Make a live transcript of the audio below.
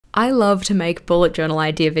I love to make bullet journal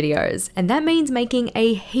idea videos, and that means making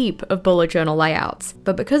a heap of bullet journal layouts.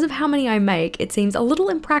 But because of how many I make, it seems a little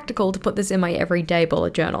impractical to put this in my everyday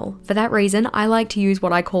bullet journal. For that reason, I like to use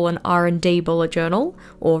what I call an R&D bullet journal,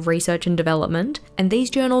 or research and development, and these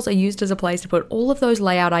journals are used as a place to put all of those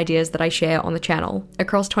layout ideas that I share on the channel.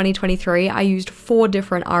 Across 2023, I used 4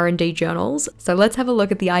 different R&D journals, so let's have a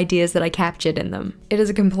look at the ideas that I captured in them. It is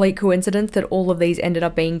a complete coincidence that all of these ended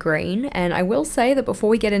up being green, and I will say that before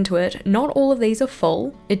we get into it, not all of these are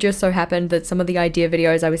full. It just so happened that some of the idea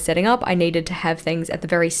videos I was setting up, I needed to have things at the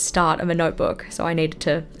very start of a notebook, so I needed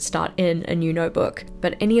to start in a new notebook.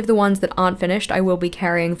 But any of the ones that aren't finished, I will be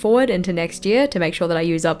carrying forward into next year to make sure that I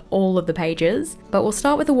use up all of the pages. But we'll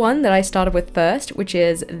start with the one that I started with first, which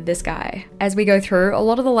is this guy. As we go through, a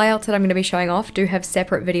lot of the layouts that I'm going to be showing off do have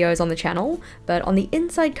separate videos on the channel, but on the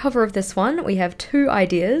inside cover of this one, we have 2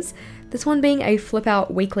 ideas. This one being a flip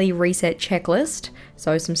out weekly reset checklist,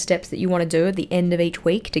 so some steps that you want to do at the end of each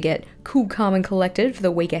week to get cool, calm, and collected for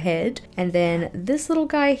the week ahead. And then this little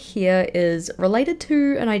guy here is related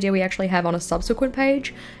to an idea we actually have on a subsequent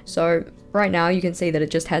page. So right now you can see that it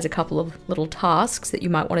just has a couple of little tasks that you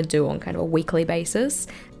might want to do on kind of a weekly basis,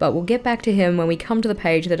 but we'll get back to him when we come to the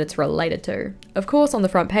page that it's related to. Of course, on the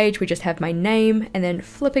front page we just have my name, and then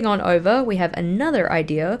flipping on over we have another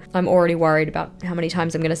idea. I'm already worried about how many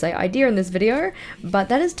times I'm going to say idea in this video, but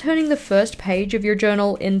that is turning the first page of your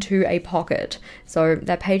journal into a pocket. So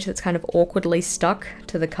that page that's kind of awkwardly stuck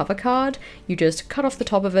to the cover card, you just cut off the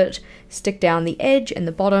top of it, stick down the edge and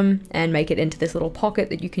the bottom, and make it into this little pocket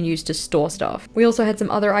that you can use to store stuff. We also had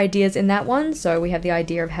some other ideas in that one, so we have the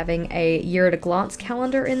idea of having a year at a glance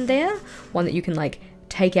calendar in there, one that you can like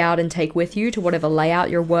take out and take with you to whatever layout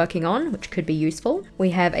you're working on, which could be useful.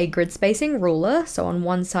 We have a grid spacing ruler, so on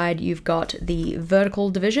one side you've got the vertical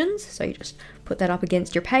divisions, so you just put that up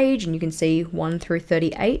against your page and you can see 1 through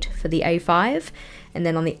 38 for the A5. And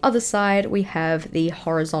then on the other side, we have the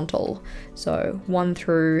horizontal. So 1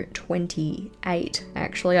 through 28,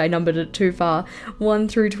 actually, I numbered it too far. 1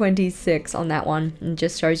 through 26 on that one. And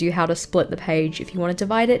just shows you how to split the page if you want to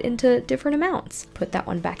divide it into different amounts. Put that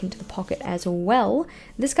one back into the pocket as well.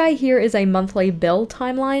 This guy here is a monthly bill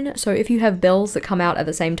timeline. So if you have bills that come out at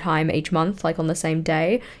the same time each month, like on the same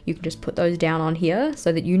day, you can just put those down on here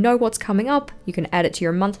so that you know what's coming up. You can add it to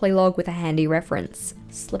your monthly log with a handy reference.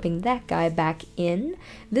 Slipping that guy back in.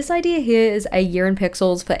 This idea here is a year in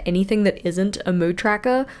pixels for anything that isn't a mood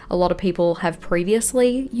tracker. A lot of people have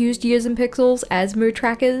previously used years in pixels as mood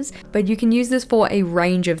trackers, but you can use this for a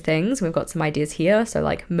range of things. We've got some ideas here, so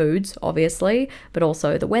like moods, obviously, but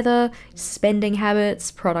also the weather, spending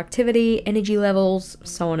habits, productivity, energy levels,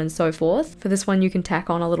 so on and so forth. For this one, you can tack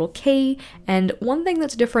on a little key, and one thing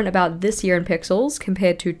that's different about this year in pixels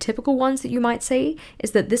compared to typical ones that you might see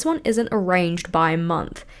is that this one isn't arranged by month.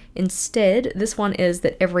 Instead, this one is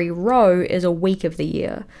that every row is a week of the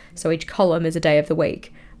year, so each column is a day of the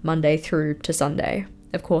week, Monday through to Sunday.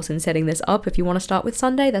 Of course, in setting this up, if you want to start with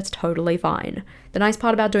Sunday, that's totally fine. The nice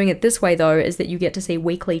part about doing it this way, though, is that you get to see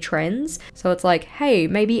weekly trends. So it's like, hey,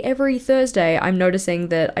 maybe every Thursday I'm noticing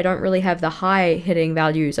that I don't really have the high hitting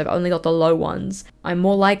values, I've only got the low ones. I'm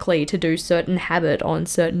more likely to do certain habit on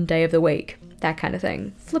certain day of the week. That kind of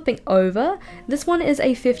thing. Flipping over, this one is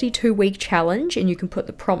a 52-week challenge, and you can put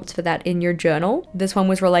the prompts for that in your journal. This one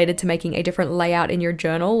was related to making a different layout in your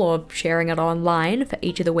journal or sharing it online for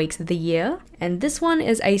each of the weeks of the year. And this one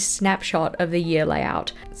is a snapshot of the year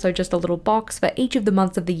layout. So just a little box for each of the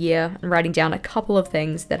months of the year and writing down a couple of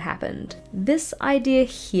things that happened. This idea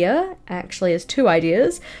here actually is 2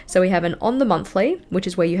 ideas. So we have an on the monthly, which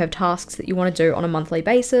is where you have tasks that you want to do on a monthly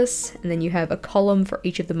basis. And then you have a column for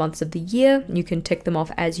each of the months of the year. You can tick them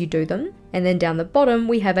off as you do them. And then down the bottom,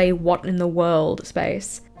 we have a what in the world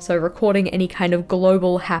space. So recording any kind of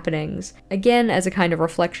global happenings. Again, as a kind of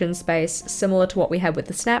reflection space, similar to what we had with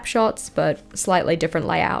the snapshots, but slightly different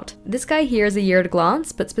layout. This guy here is a year at a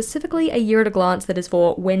glance, but specifically a year at a glance that is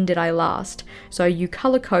for when did I last. So you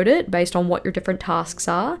color code it based on what your different tasks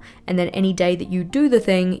are, and then any day that you do the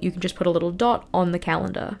thing, you can just put a little dot on the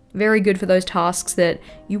calendar. Very good for those tasks that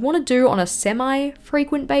you want to do on a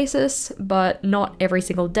semi-frequent basis, but not every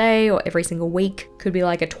single day or every single week. Could be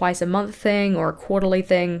like a twice a month thing or a quarterly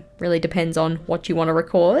thing. Really depends on what you want to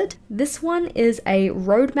record. This one is a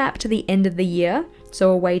roadmap to the end of the year.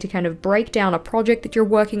 So a way to kind of break down a project that you're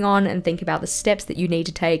working on and think about the steps that you need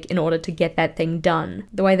to take in order to get that thing done.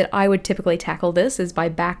 The way that I would typically tackle this is by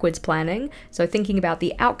backwards planning. So thinking about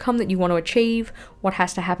the outcome that you want to achieve, what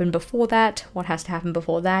has to happen before that, what has to happen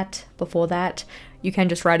before that, before that. You can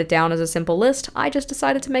just write it down as a simple list. I just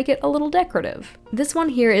decided to make it a little decorative. This one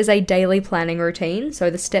here is a daily planning routine routine, so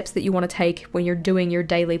the steps that you want to take when you're doing your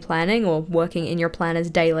daily planning or working in your planners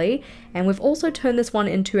daily. And we've also turned this one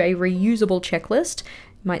into a reusable checklist.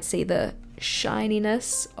 You might see the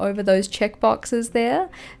shininess over those check boxes there.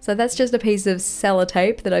 So that's just a piece of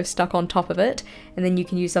sellotape that I've stuck on top of it, and then you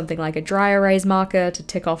can use something like a dry erase marker to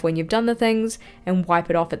tick off when you've done the things and wipe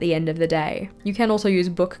it off at the end of the day. You can also use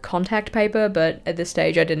book contact paper, but at this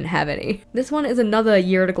stage I didn't have any. This one is another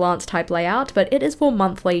year at a glance type layout, but it is for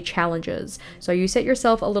monthly challenges. So you set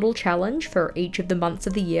yourself a little challenge for each of the months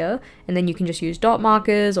of the year, and then you can just use dot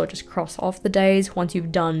markers or just cross off the days once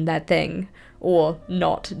you've done that thing. Or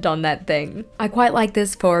not done that thing. I quite like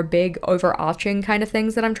this for big overarching kind of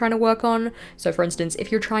things that I'm trying to work on. So for instance,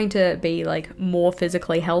 if you're trying to be like more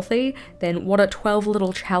physically healthy, then what are 12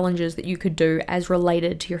 little challenges that you could do as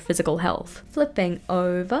related to your physical health? Flipping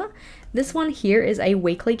over. This one here is a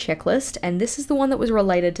weekly checklist, and this is the one that was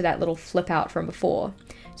related to that little flip out from before.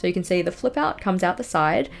 So you can see the flip out comes out the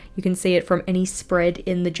side, you can see it from any spread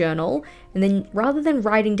in the journal, and then rather than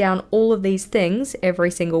writing down all of these things every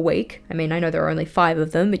single week, I mean I know there are only 5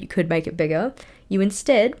 of them, but you could make it bigger, you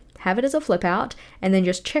instead have it as a flip out and then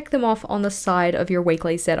just check them off on the side of your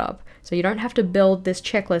weekly setup. So you don't have to build this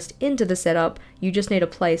checklist into the setup, you just need a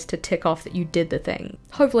place to tick off that you did the thing.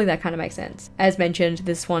 Hopefully that kind of makes sense. As mentioned,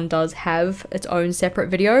 this one does have its own separate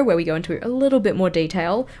video where we go into a little bit more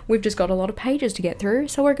detail. We've just got a lot of pages to get through,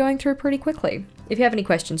 so we're going through pretty quickly. If you have any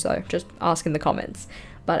questions though, just ask in the comments.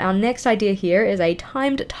 But our next idea here is a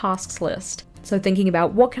timed tasks list. So thinking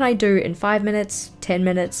about what can I do in 5 minutes, 10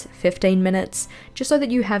 minutes, 15 minutes, just so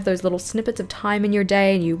that you have those little snippets of time in your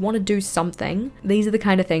day and you want to do something. These are the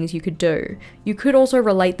kind of things you could do. You could also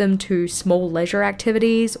relate them to small leisure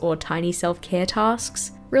activities or tiny self-care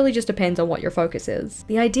tasks. Really just depends on what your focus is.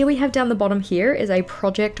 The idea we have down the bottom here is a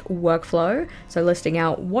project workflow. So listing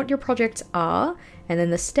out what your projects are and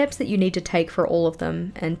then the steps that you need to take for all of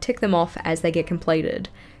them and tick them off as they get completed.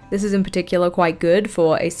 This is in particular quite good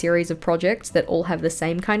for a series of projects that all have the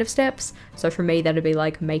same kind of steps. So for me, that'd be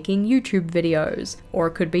like making YouTube videos, or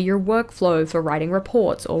it could be your workflow for writing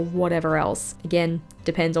reports or whatever else. Again,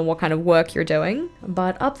 depends on what kind of work you're doing.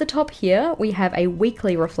 But up the top here, we have a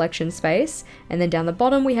weekly reflection space, and then down the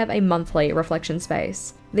bottom, we have a monthly reflection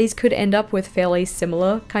space. These could end up with fairly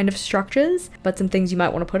similar kind of structures, but some things you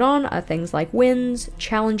might want to put on are things like wins,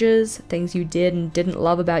 challenges, things you did and didn't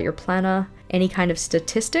love about your planner, any kind of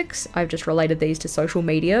statistics. I've just related these to social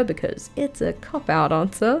media because it's a cop-out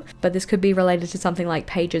answer, but this could be related to something like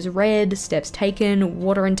pages read, steps taken,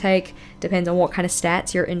 water intake, depends on what kind of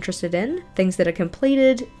stats you're interested in, things that are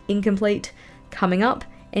completed, incomplete, coming up,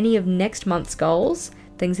 any of next month's goals,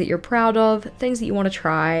 things that you're proud of, things that you want to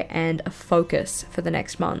try, and a focus for the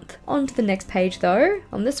next month. On to the next page though.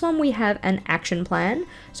 On this one we have an action plan,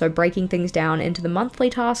 so breaking things down into the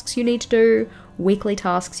monthly tasks you need to do, weekly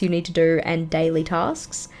tasks you need to do, and daily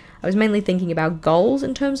tasks. I was mainly thinking about goals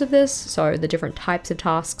in terms of this, so the different types of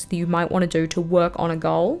tasks that you might want to do to work on a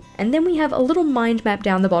goal. And then we have a little mind map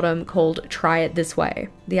down the bottom called Try It This Way.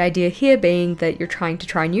 The idea here being that you're trying to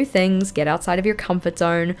try new things, get outside of your comfort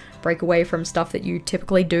zone, break away from stuff that you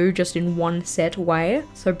typically do just in one set way.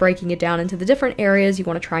 So breaking it down into the different areas you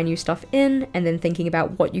want to try new stuff in, and then thinking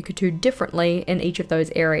about what you could do differently in each of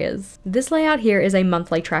those areas. This layout here is a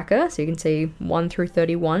monthly tracker, so you can see 1 through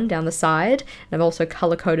 31 down the side, and I've also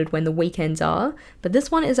color-coded when the weekends are, but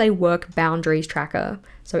this one is a work boundaries tracker.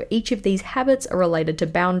 So each of these habits are related to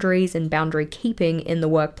boundaries and boundary keeping in the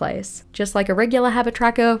workplace. Just like a regular habit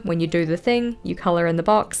tracker, when you do the thing, you color in the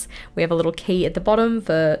box. We have a little key at the bottom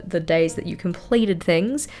for the days that you completed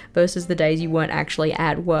things versus the days you weren't actually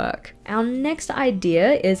at work. Our next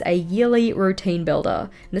idea is a yearly routine builder.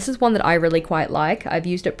 And this is one that I really quite like. I've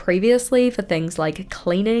used it previously for things like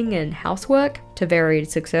cleaning and housework, to varied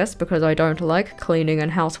success because I don't like cleaning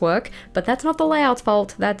and housework, but that's not the layout's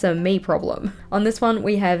fault, that's a me problem. On this one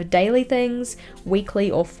we have daily things, weekly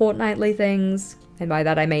or fortnightly things, and by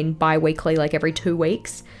that I mean bi-weekly, like every 2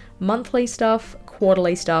 weeks, monthly stuff,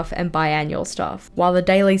 quarterly stuff, and biannual stuff. While the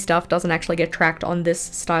daily stuff doesn't actually get tracked on this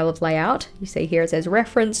style of layout, you see here it says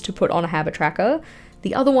reference to put on a habit tracker,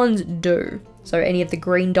 the other ones do. So any of the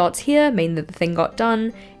green dots here mean that the thing got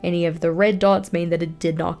done, any of the red dots mean that it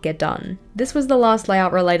did not get done. This was the last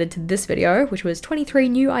layout related to this video, which was 23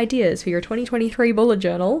 new ideas for your 2023 bullet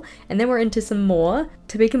journal, and then we're into some more.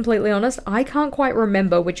 To be completely honest, I can't quite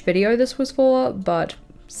remember which video this was for, but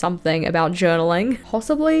something about journaling.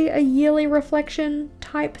 Possibly a yearly reflection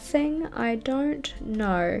type thing, I don't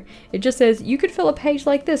know. It just says you could fill a page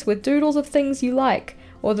like this with doodles of things you like,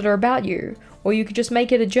 or that are about you, or you could just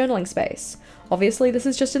make it a journaling space. Obviously this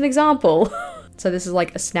is just an example. So this is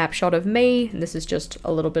like a snapshot of me, and this is just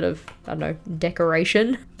a little bit of, I don't know,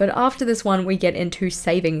 decoration. But after this one, we get into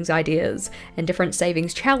savings ideas and different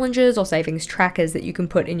savings challenges or savings trackers that you can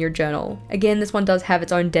put in your journal. Again, this one does have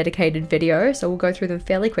its own dedicated video, so we'll go through them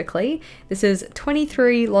fairly quickly. This is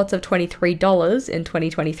 23 lots of $23 in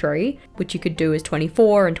 2023, which you could do as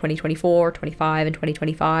 24 in 2024, 25 in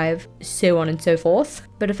 2025, so on and so forth.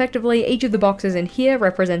 But effectively, each of the boxes in here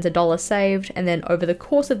represents $1 saved, and then over the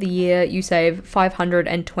course of the year, you save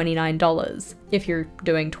 $529 if you're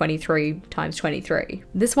doing 23 times 23.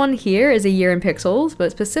 This one here is a year in pixels,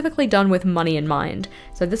 but specifically done with money in mind.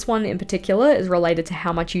 So this one in particular is related to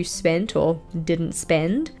how much you spent or didn't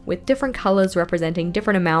spend, with different colors representing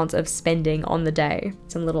different amounts of spending on the day.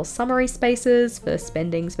 Some little summary spaces for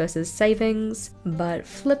spendings versus savings, but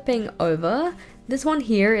flipping over, this one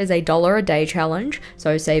here is a $1 a day challenge,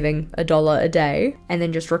 so saving $1 a day, and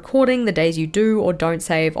then just recording the days you do or don't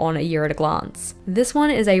save on a year at a glance. This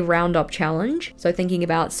one is a roundup challenge, so thinking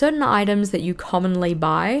about certain items that you commonly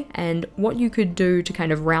buy and what you could do to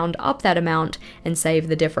kind of round up that amount and save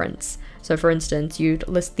the difference. So for instance, you'd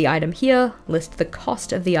list the item here, list the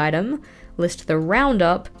cost of the item, list the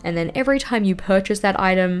roundup, and then every time you purchase that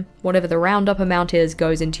item, whatever the roundup amount is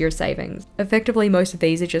goes into your savings. Effectively, most of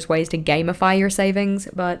these are just ways to gamify your savings,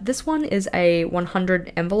 but this one is a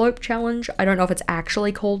 100 envelope challenge. I don't know if it's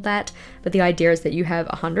actually called that, but the idea is that you have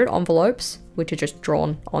 100 envelopes, which are just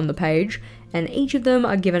drawn on the page, and each of them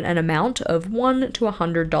are given an amount of $1 to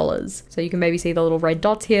 $100. So you can maybe see the little red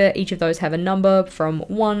dots here. Each of those have a number from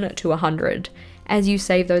 1 to 100. As you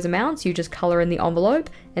save those amounts, you just color in the envelope,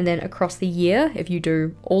 and then across the year, if you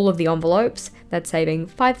do all of the envelopes, that's saving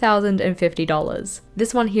 $5,050.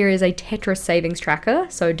 This one here is a Tetris savings tracker,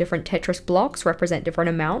 so different Tetris blocks represent different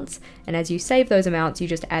amounts, and as you save those amounts, you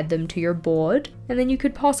just add them to your board, and then you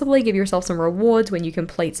could possibly give yourself some rewards when you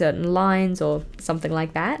complete certain lines or something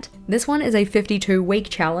like that. This one is a 52-week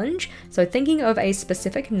challenge, so thinking of a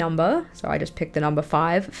specific number, so I just picked the number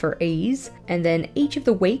 5 for ease, and then each of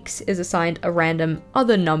the weeks is assigned a random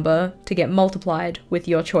other number to get multiplied with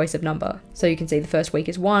your choice of number. So you can see the first week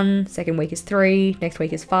is 1, second week is 3, next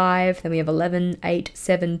week is 5, then we have 11, 8,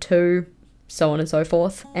 7, 2, so on and so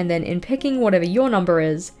forth. And then in picking whatever your number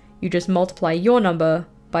is, you just multiply your number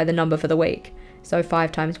by the number for the week. So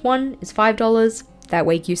 5 times 1 is $5, that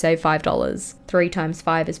week you save $5. 3 times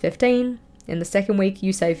 5 is 15. In the second week,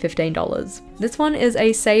 you save $15. This one is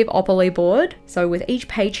a Save-opoly board. So with each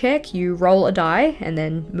paycheck, you roll a die and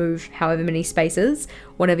then move however many spaces.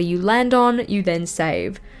 Whatever you land on, you then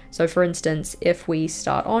save. So for instance, if we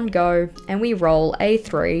start on go and we roll a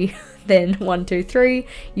 3, then 1, 2, 3,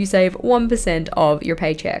 you save 1% of your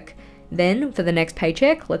paycheck. Then for the next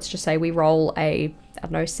paycheck, let's just say we roll a, I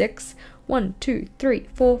don't know, 6. 1, 2, 3,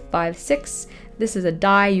 4, 5, 6. This is a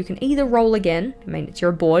die. You can either roll again, I mean, it's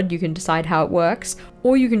your board, you can decide how it works,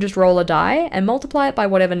 or you can just roll a die and multiply it by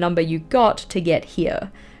whatever number you got to get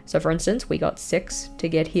here. So for instance, we got 6 to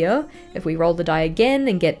get here. If we roll the die again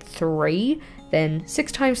and get 3, then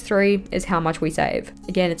 6 times 3 is how much we save.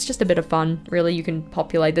 Again, it's just a bit of fun. Really, you can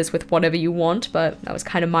populate this with whatever you want, but that was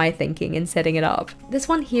kind of my thinking in setting it up. This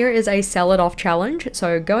one here is a sell it off challenge.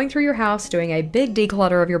 So going through your house, doing a big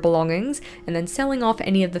declutter of your belongings, and then selling off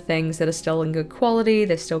any of the things that are still in good quality,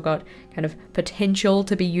 they've still got kind of potential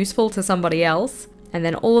to be useful to somebody else. And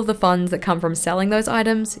then all of the funds that come from selling those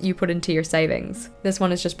items, you put into your savings. This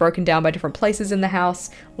one is just broken down by different places in the house,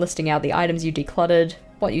 listing out the items you decluttered,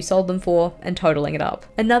 what you sold them for, and totaling it up.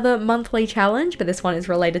 Another monthly challenge, but this one is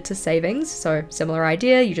related to savings, so similar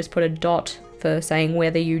idea, you just put a dot for saying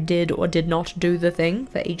whether you did or did not do the thing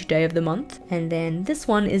for each day of the month. And then this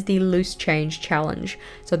one is the loose change challenge.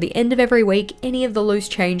 So at the end of every week, any of the loose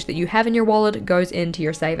change that you have in your wallet goes into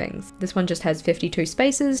your savings. This one just has 52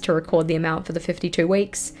 spaces to record the amount for the 52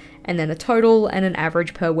 weeks, and then a total and an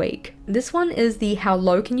average per week. This one is the how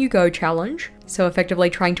low can you go challenge. So effectively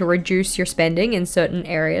trying to reduce your spending in certain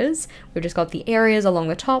areas. We've just got the areas along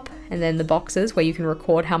the top and then the boxes where you can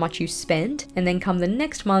record how much you spent. And then come the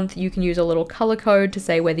next month, you can use a little color code to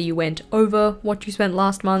say whether you went over what you spent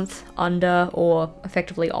last month, under, or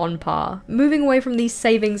effectively on par. Moving away from these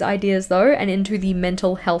savings ideas though, and into the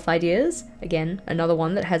mental health ideas. Again, another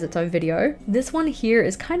one that has its own video. This one here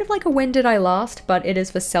is kind of like a when did I last, but it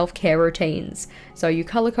is for self-care routines. So you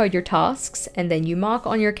color code your tasks and then you mark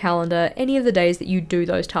on your calendar any of the days that you do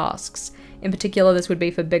those tasks. In particular, this would be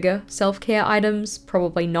for bigger self-care items,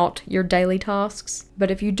 probably not your daily tasks. But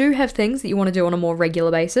if you do have things that you want to do on a more regular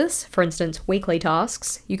basis, for instance, weekly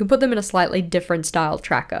tasks, you can put them in a slightly different style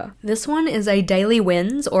tracker. This one is a daily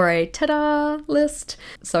wins or a ta-da list.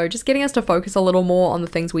 So just getting us to focus a little more on the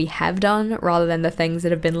things we have done rather than the things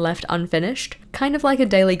that have been left unfinished. Kind of like a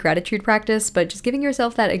daily gratitude practice, but just giving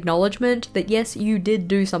yourself that acknowledgement that yes, you did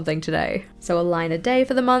do something today. So a line a day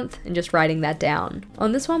for the month and just writing that down.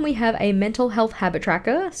 On this one we have a mental health habit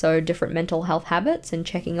tracker, so different mental health habits and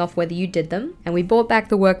checking off whether you did them. And we brought back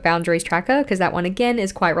the work boundaries tracker because that one again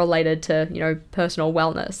is quite related to, personal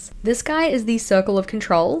wellness. This guy is the circle of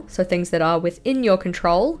control, so things that are within your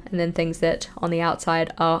control and then things that on the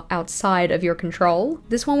outside are outside of your control.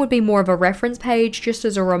 This one would be more of a reference page just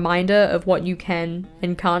as a reminder of what you can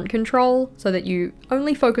and can't control so that you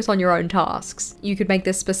only focus on your own tasks. You could make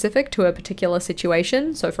this specific to a particular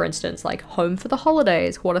situation, so for instance like home for the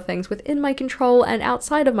holidays, what are things within my control and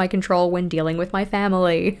outside of my control when dealing with my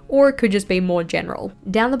family, or it could just be more general.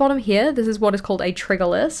 Down the bottom here, this is what is called a trigger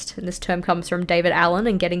list, and this term comes from David Allen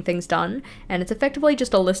and Getting Things Done, and it's effectively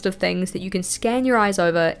just a list of things that you can scan your eyes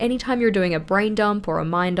over anytime you're doing a brain dump or a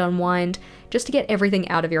mind unwind, just to get everything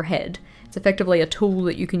out of your head. It's effectively a tool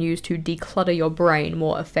that you can use to declutter your brain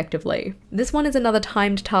more effectively. This one is another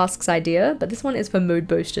timed tasks idea, but this one is for mood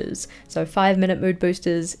boosters. So 5-minute mood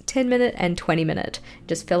boosters, 10-minute and 20-minute.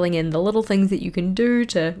 Just filling in the little things that you can do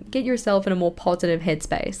to get yourself in a more positive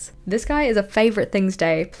headspace. This guy is a favorite things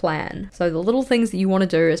day plan. So the little things that you want to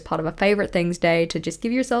do as part of a favorite things day to just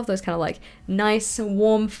give yourself those kind of like nice,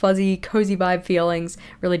 warm, fuzzy, cozy vibe feelings.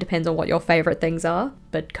 Really depends on what your favorite things are,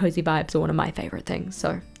 but cozy vibes are one of my favorite things,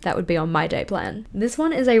 so that would be on my day plan. This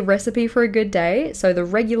one is a recipe for a good day, so the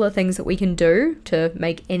regular things that we can do to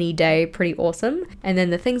make any day pretty awesome, and then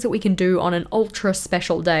the things that we can do on an ultra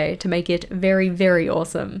special day to make it very, very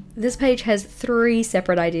awesome. This page has 3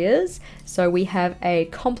 separate ideas. So we have a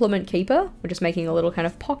compliment keeper, we're just making a little kind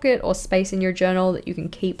of pocket or space in your journal that you can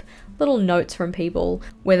keep little notes from people,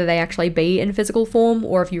 whether they actually be in physical form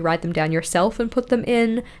or if you write them down yourself and put them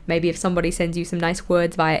in. Maybe if somebody sends you some nice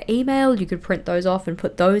words via email, you could print those off and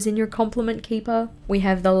put those in your compliment keeper. We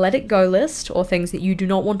have the let it go list, or things that you do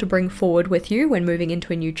not want to bring forward with you when moving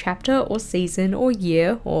into a new chapter or season or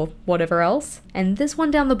year or whatever else. And this one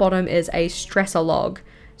down the bottom is a stressor log.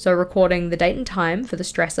 So recording the date and time for the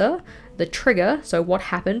stressor, the trigger, so what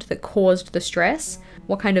happened that caused the stress,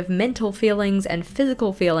 what kind of mental feelings and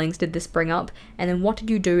physical feelings did this bring up, and then what did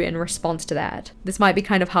you do in response to that. This might be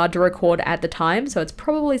kind of hard to record at the time, so it's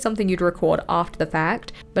probably something you'd record after the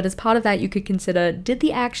fact, but as part of that you could consider, did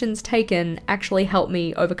the actions taken actually help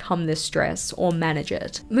me overcome this stress or manage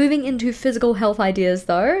it? Moving into physical health ideas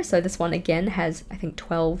though, so this one again has I think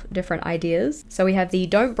 12 different ideas. So we have the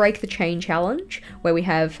Don't Break the Chain challenge, where we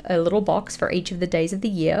have a little box for each of the days of the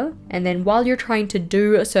year, and then while you're trying to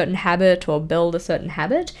do a certain habit or build a certain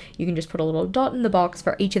habit, you can just put a little dot in the box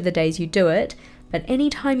for each of the days you do it, but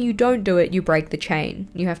anytime you don't do it, you break the chain.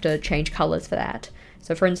 You have to change colors for that.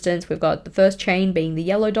 So for instance, we've got the first chain being the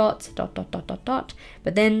yellow dots, dot, dot, dot, dot, dot,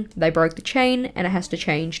 but then they broke the chain and it has to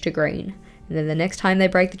change to green. And then the next time they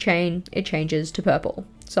break the chain, it changes to purple,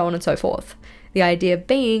 so on and so forth. The idea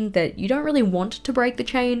being that you don't really want to break the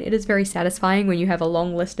chain. It is very satisfying when you have a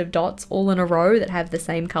long list of dots all in a row that have the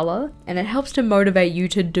same color, and it helps to motivate you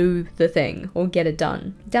to do the thing or get it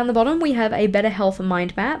done. Down the bottom we have a better health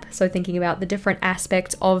mind map, so thinking about the different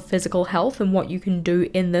aspects of physical health and what you can do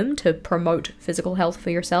in them to promote physical health for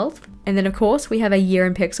yourself. And then of course we have a year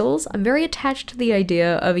in pixels. I'm very attached to the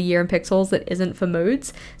idea of a year in pixels that isn't for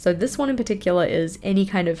moods, so this one in particular is any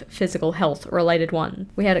kind of physical health related one.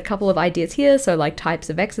 We had a couple of ideas here, so like types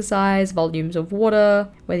of exercise, volumes of water,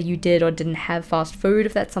 whether you did or didn't have fast food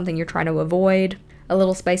if that's something you're trying to avoid, a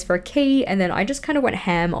little space for a key, and then I just kind of went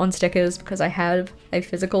ham on stickers because I have a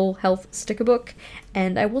physical health sticker book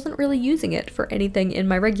and I wasn't really using it for anything in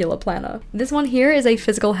my regular planner. This one here is a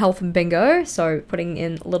physical health bingo, so putting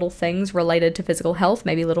in little things related to physical health,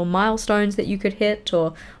 maybe little milestones that you could hit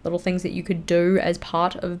or little things that you could do as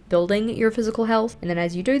part of building your physical health, and then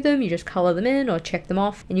as you do them you just color them in or check them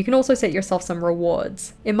off, and you can also set yourself some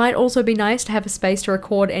rewards. It might also be nice to have a space to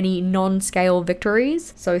record any non-scale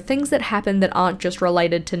victories, so things that happen that aren't just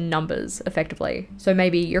related to numbers effectively. So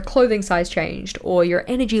maybe your clothing size changed, or your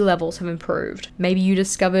energy levels have improved. Maybe maybe you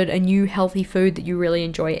discovered a new healthy food that you really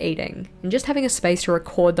enjoy eating, and just having a space to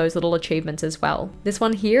record those little achievements as well. This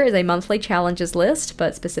one here is a monthly challenges list,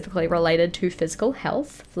 but specifically related to physical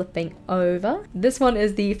health. Flipping over. This one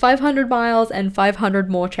is the 500 miles and 500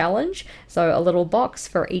 more challenge, so a little box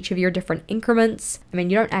for each of your different increments. I mean,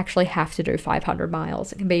 you don't actually have to do 500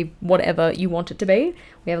 miles. It can be whatever you want it to be.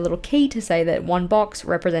 We have a little key to say that one box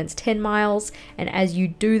represents 10 miles, and as you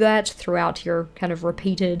do that throughout your kind of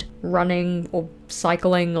repeated running or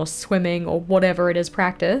cycling or swimming or whatever it is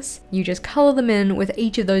practice, you just color them in with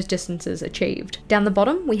each of those distances achieved. Down the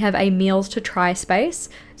bottom, we have a meals to try space,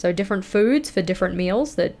 so different foods for different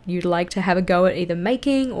meals that you'd like to have a go at either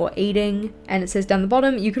making or eating. And it says down the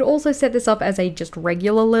bottom, you could also set this up as a just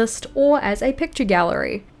regular list or as a picture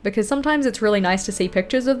gallery, because sometimes it's really nice to see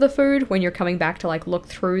pictures of the food when you're coming back to like look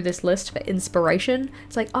through this list for inspiration.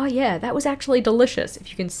 It's like, oh yeah, that was actually delicious if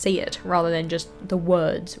you can see it rather than just the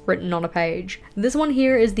words written on a page. This one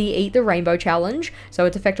here is the Eat the Rainbow challenge, so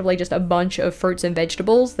it's effectively just a bunch of fruits and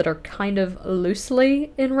vegetables that are kind of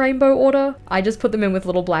loosely in rainbow order. I just put them in with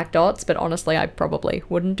little black dots, but honestly I probably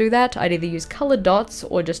wouldn't do that. I'd either use colored dots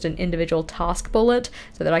or just an individual task bullet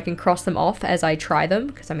so that I can cross them off as I try them,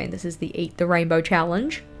 because I mean this is the Eat the Rainbow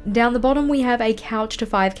challenge. Down the bottom we have a Couch to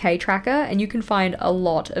 5K tracker, and you can find a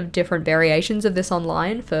lot of different variations of this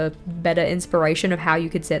online for better inspiration of how you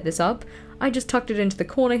could set this up. I just tucked it into the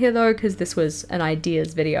corner here though, because this was an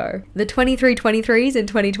ideas video. The 23/23s in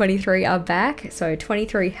 2023 are back, so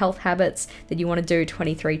 23 health habits that you want to do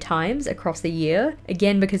 23 times across the year.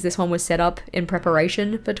 Again, because this one was set up in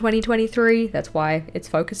preparation for 2023, that's why it's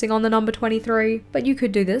focusing on the number 23, but you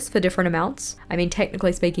could do this for different amounts. I mean,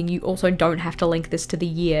 technically speaking, you also don't have to link this to the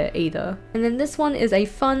year either. And then this one is a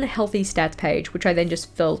fun, healthy stats page, which I then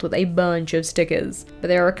just filled with a bunch of stickers. But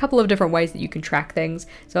there are a couple of different ways that you can track things,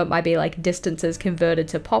 so it might be like distances converted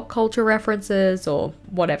to pop culture references or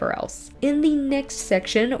whatever else. In the next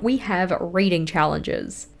section, we have reading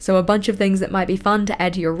challenges. So a bunch of things that might be fun to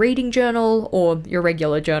add to your reading journal or your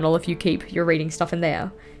regular journal if you keep your reading stuff in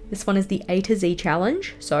there. This one is the A to Z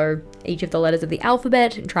challenge, so each of the letters of the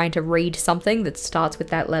alphabet and trying to read something that starts with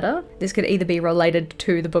that letter. This could either be related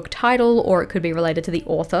to the book title or it could be related to the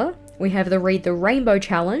author. We have the Read the Rainbow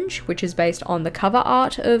challenge, which is based on the cover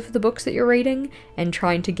art of the books that you're reading and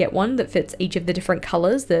trying to get one that fits each of the different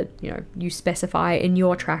colors that, you specify in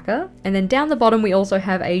your tracker. And then down the bottom, we also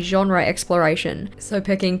have a genre exploration. So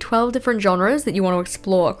picking 12 different genres that you want to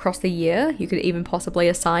explore across the year. You could even possibly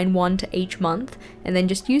assign one to each month, and then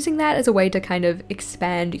just using that as a way to kind of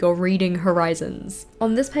expand your reading horizons.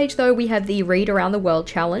 On this page though, we have the Read Around the World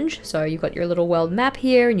challenge. So you've got your little world map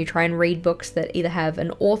here and you try and read books that either have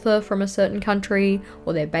an author from a certain country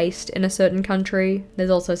or they're based in a certain country. There's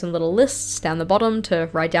also some little lists down the bottom to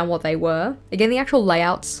write down what they were. Again, the actual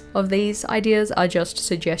layouts of these ideas are just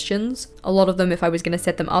suggestions. A lot of them, if I was going to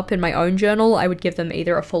set them up in my own journal, I would give them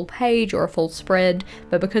either a full page or a full spread,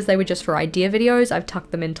 but because they were just for idea videos, I've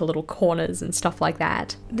tucked them into little corners and stuff like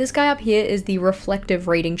that. This guy up here is the Reflective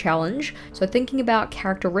Reading Challenge. So thinking about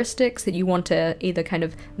characteristics that you want to either kind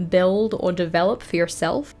of build or develop for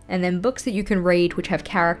yourself, and then books that you can read which have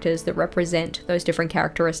characters that represent those different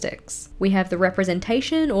characteristics. We have the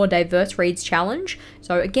Representation or Diverse Reads Challenge.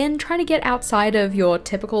 So again, trying to get outside of your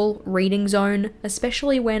typical reading zone,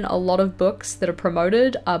 especially when a lot of books that are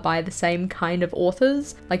promoted are by the same kind of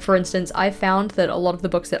authors. Like for instance, I found that a lot of the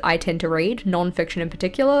books that I tend to read, non-fiction in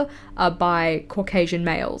particular, are by Caucasian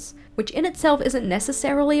males, which in itself isn't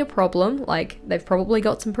necessarily a problem. Like, they've probably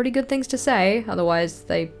got some pretty good things to say, otherwise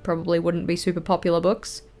they probably wouldn't be super popular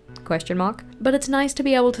books. Question mark. But it's nice to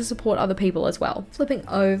be able to support other people as well. Flipping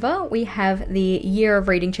over, we have the Year of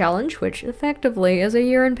Reading Challenge, which effectively is a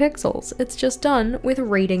year in pixels. It's just done with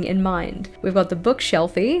reading in mind. We've got the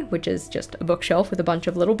Bookshelfie, which is just a bookshelf with a bunch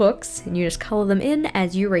of little books, and you just color them in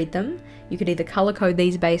as you read them. You could either color code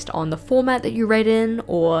these based on the format that you read in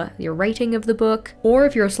or your rating of the book, or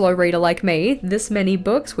if you're a slow reader like me, this many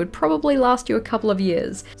books would probably last you a couple of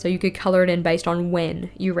years, so you could color it in based on when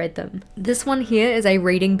you read them. This one here is a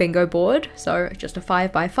reading bingo board, so just a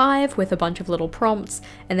 5x5 with a bunch of little prompts,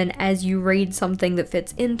 and then as you read something that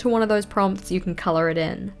fits into one of those prompts, you can color it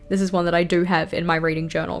in. This is one that I do have in my reading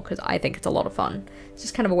journal because I think it's a lot of fun. It's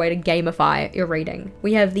just kind of a way to gamify your reading.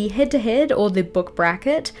 We have the head-to-head or the book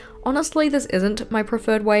bracket. Honestly, this isn't my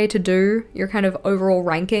preferred way to do your kind of overall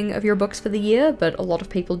ranking of your books for the year, but a lot of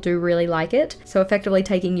people do really like it. So effectively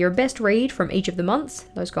taking your best read from each of the months,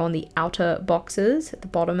 those go on the outer boxes at the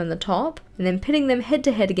bottom and the top, and then pitting them head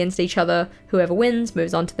to head against each other. Whoever wins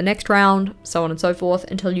moves on to the next round, so on and so forth,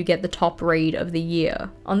 until you get the top read of the year.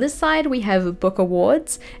 On this side, we have book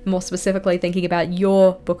awards, more specifically thinking about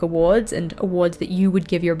your book awards and awards that you would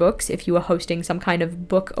give your books if you were hosting some kind of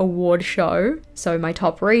book award show. So my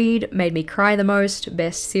top read, made me cry the most,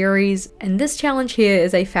 best series, and this challenge here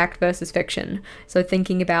is a fact versus fiction. So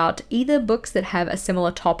thinking about either books that have a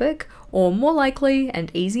similar topic, or more likely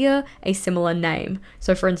and easier, a similar name.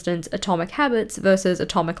 So for instance, Atomic Habits versus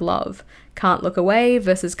Atomic Love. Can't Look Away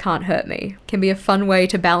versus Can't Hurt Me. Can be a fun way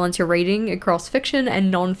to balance your reading across fiction and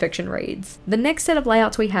non-fiction reads. The next set of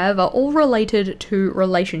layouts we have are all related to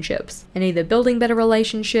relationships, and either building better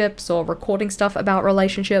relationships or recording stuff about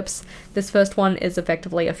relationships. This first one is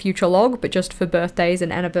effectively a future log, but just for birthdays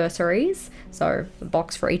and anniversaries. So a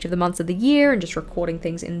box for each of the months of the year and just recording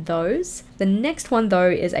things in those. The next one though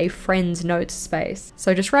is a friends notes space.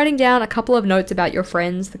 So just writing down a couple of notes about your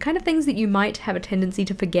friends, the kind of things that you might have a tendency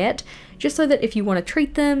to forget, just so that if you want to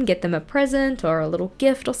treat them, get them a present or a little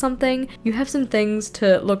gift or something, you have some things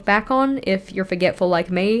to look back on if you're forgetful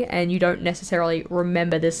like me and you don't necessarily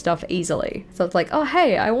remember this stuff easily. So it's like, oh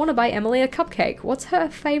hey, I want to buy Emily a cupcake. What's her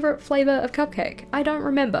favorite flavor of cupcake? I don't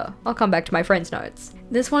remember. I'll come back to my friends notes.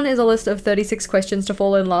 This one is a list of 36 questions to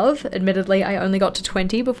fall in love. Admittedly, I only got to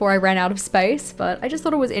 20 before I ran out of space, but I just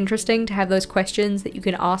thought it was interesting to have those questions that you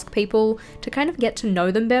can ask people to kind of get to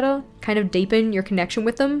know them better, kind of deepen your connection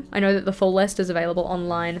with them. I know that the full list is available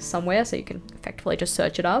online somewhere, so you can effectively just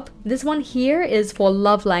search it up. This one here is for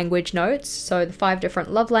love language notes, so the 5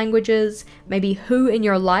 different love languages, maybe who in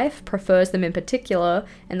your life prefers them in particular,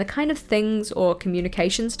 and the kind of things or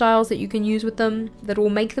communication styles that you can use with them that will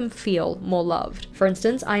make them feel more loved. For instance,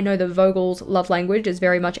 I know that Vogel's love language is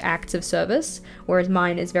very much acts of service, whereas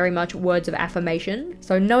mine is very much words of affirmation.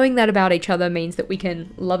 So knowing that about each other means that we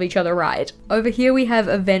can love each other right. Over here we have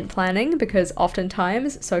event planning, because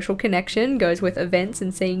oftentimes social connection goes with events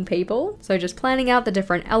and seeing people. So just planning out the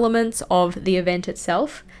different elements of the event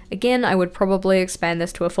itself. Again, I would probably expand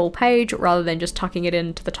this to a full page rather than just tucking it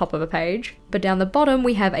into the top of a page. But down the bottom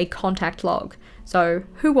we have a contact log. So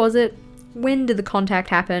who was it? When did the contact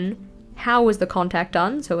happen? How was the contact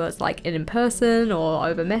done? So it was like in person or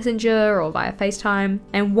over Messenger or via FaceTime.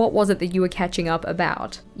 And what was it that you were catching up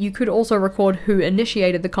about? You could also record who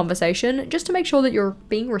initiated the conversation just to make sure that you're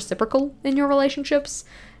being reciprocal in your relationships.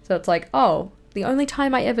 So it's like, oh, the only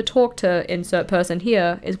time I ever talk to insert person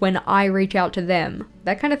here is when I reach out to them.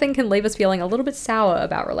 That kind of thing can leave us feeling a little bit sour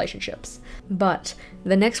about relationships. But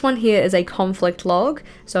the next one here is a conflict log.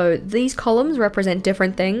 So these columns represent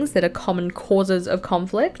different things that are common causes of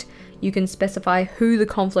conflict. You can specify who the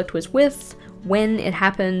conflict was with, when it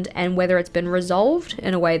happened, and whether it's been resolved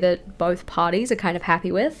in a way that both parties are kind of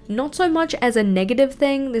happy with. Not so much as a negative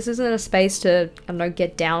thing. This isn't a space to, I don't know,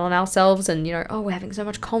 get down on ourselves and, you know, oh, we're having so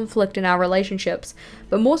much conflict in our relationships.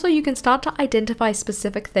 But more so you can start to identify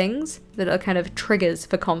specific things that are kind of triggers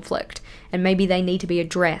for conflict, and maybe they need to be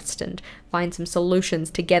addressed and find some solutions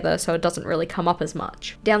together so it doesn't really come up as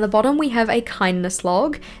much. Down the bottom we have a kindness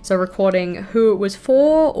log, so recording who it was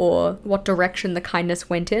for or what direction the kindness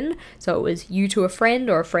went in. So it was you to a friend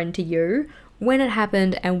or a friend to you, when it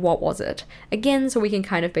happened, and what was it. Again, so we can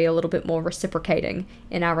kind of be a little bit more reciprocating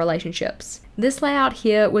in our relationships. This layout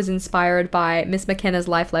here was inspired by Miss McKenna's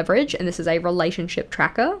Life Leverage, and this is a relationship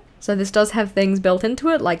tracker. So this does have things built into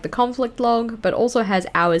it like the conflict log, but also has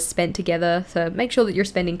hours spent together, so make sure that you're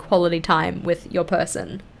spending quality time with your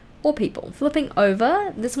person or people. Flipping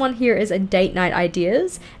over, this one here is a date night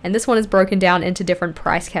ideas, and this one is broken down into different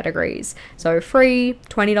price categories. So free,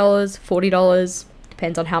 $20, $40,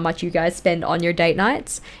 depends on how much you guys spend on your date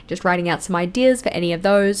nights. Just writing out some ideas for any of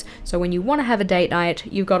those, so when you want to have a date night,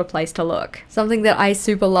 you've got a place to look. Something that I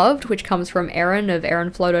super loved, which comes from Erin of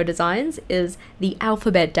Erin Floto Designs, is the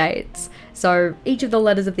alphabet dates. So each of the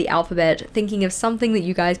letters of the alphabet, thinking of something that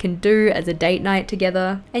you guys can do as a date night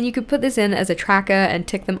together, and you could put this in as a tracker and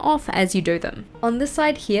tick them off as you do them. On this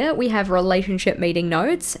side here, we have relationship meeting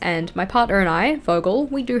notes, and my partner and I, Vogel,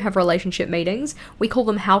 we do have relationship meetings. We call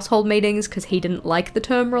them household meetings because he didn't like the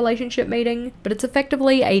term relationship meeting, but it's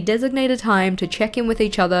effectively a designated time to check in with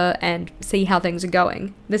each other and see how things are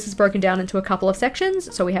going. This is broken down into a couple of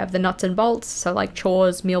sections, so we have the nuts and bolts, so like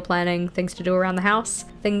chores, meal planning, things to do around the house,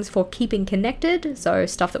 things for keeping connected, so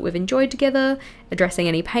stuff that we've enjoyed together, addressing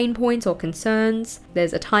any pain points or concerns.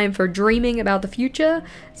 There's a time for dreaming about the future,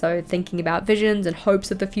 so thinking about visions and hopes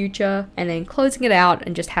of the future, and then closing it out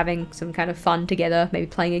and just having some kind of fun together, maybe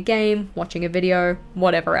playing a game, watching a video,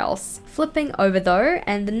 whatever else. Flipping over though,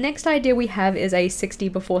 and the next idea we have is a 60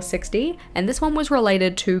 before 60, and this one was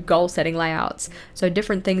related to goal setting layouts, so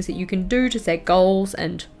different things that you can do to set goals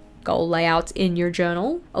and goal layouts in your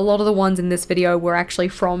journal. A lot of the ones in this video were actually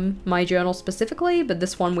from my journal specifically, but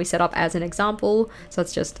this one we set up as an example, so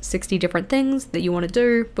it's just 60 different things that you want to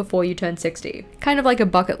do before you turn 60. Kind of like a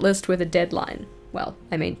bucket list with a deadline. Well,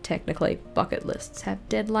 I mean, technically bucket lists have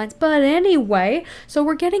deadlines, but anyway, so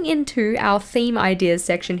we're getting into our theme ideas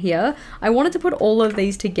section here. I wanted to put all of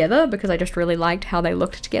these together because I just really liked how they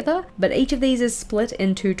looked together, but each of these is split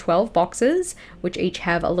into 12 boxes, which each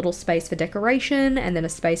have a little space for decoration and then a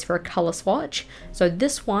space for a color swatch. So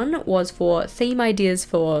this one was for theme ideas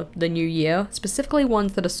for the new year, specifically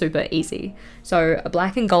ones that are super easy. So a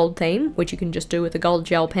black and gold theme, which you can just do with a gold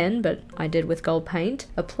gel pen, but I did with gold paint.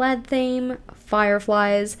 A plaid theme,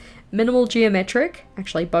 fireflies, minimal geometric,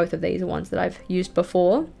 actually both of these are ones that I've used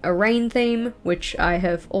before. A rain theme, which I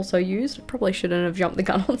have also used, probably shouldn't have jumped the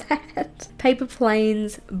gun on that. Paper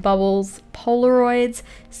planes, bubbles, Polaroids,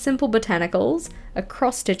 simple botanicals, a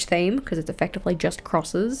cross stitch theme, because it's effectively just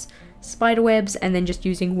crosses, spiderwebs, and then just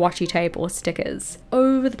using washi tape or stickers.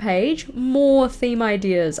 Over the page, more theme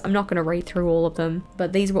ideas. I'm not going to read through all of them,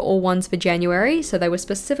 but these were all ones for January, so they were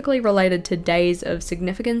specifically related to days of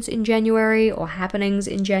significance in January or happenings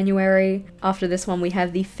in January. After this one, we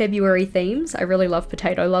have the February themes. I really love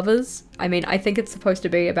potato lovers. I mean, I think it's supposed to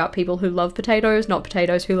be about people who love potatoes, not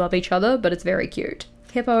potatoes who love each other, but it's very cute.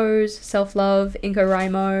 Hippos, self-love,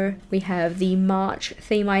 InCoWriMo. We have the March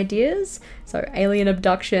theme ideas, so alien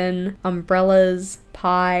abduction, umbrellas,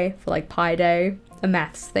 pie for like Pie Day. A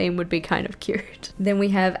maths theme would be kind of cute. Then we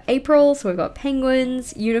have April, so we've got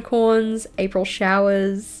penguins, unicorns, April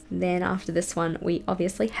showers. Then after this one, we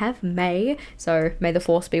obviously have May, so may the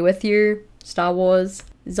force be with you, Star Wars,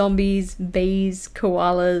 zombies, bees,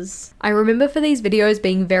 koalas. I remember for these videos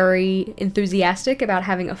being very enthusiastic about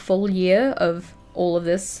having a full year of all of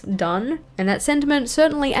this done, and that sentiment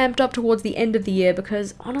certainly amped up towards the end of the year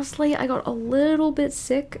because honestly I got a little bit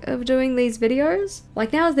sick of doing these videos.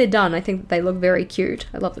 Like now as they're done, I think that they look very cute.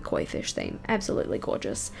 I love the koi fish theme, absolutely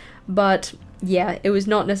gorgeous. But yeah, it was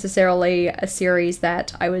not necessarily a series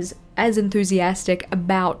that I was as enthusiastic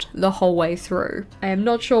about the whole way through. I am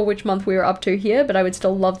not sure which month we were up to here, but I would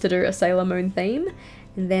still love to do a Sailor Moon theme.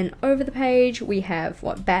 And then over the page we have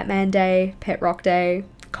what, Batman Day, Pet Rock Day,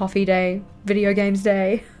 Coffee Day, Video Games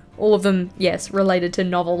Day, all of them, yes, related to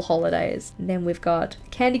novel holidays. And then we've got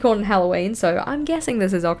Candy Corn and Halloween, so I'm guessing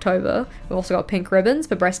this is October. We've also got Pink Ribbons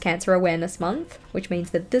for Breast Cancer Awareness Month, which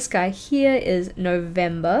means that this guy here is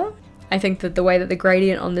November. I think that the way that the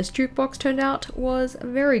gradient on this jukebox turned out was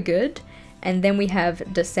very good. And then we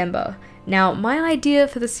have December. Now, my idea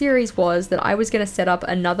for the series was that I was going to set up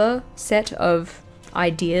another set of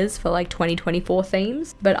ideas for like 2024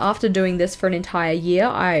 themes, but after doing this for an entire year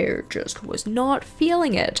I just was not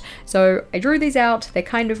feeling it. So I drew these out, they're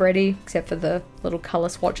kind of ready except for the little color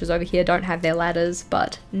swatches over here don't have their ladders,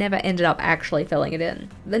 but never ended up actually filling it in.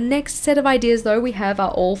 The next set of ideas though we have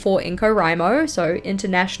are all for InCoWriMo, so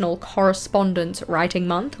International Correspondence Writing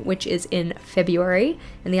Month, which is in February,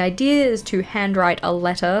 and the idea is to handwrite a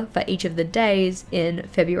letter for each of the days in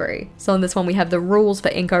February. So in this one we have the rules for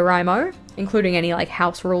InCoWriMo, including any like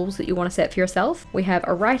house rules that you want to set for yourself. We have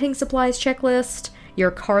a writing supplies checklist, your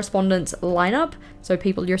correspondence lineup, so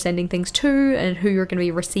people you're sending things to and who you're going to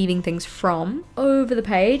be receiving things from. Over the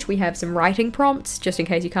page we have some writing prompts, just in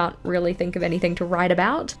case you can't really think of anything to write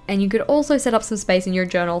about. And you could also set up some space in your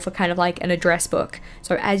journal for kind of like an address book.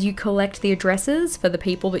 So as you collect the addresses for the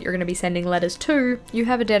people that you're going to be sending letters to, you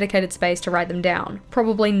have a dedicated space to write them down.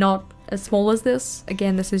 Probably not as small as this.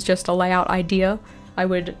 Again, this is just a layout idea. I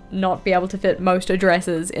would not be able to fit most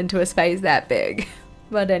addresses into a space that big.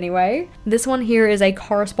 But anyway, this one here is a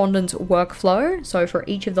correspondence workflow. So for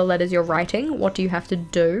each of the letters you're writing, what do you have to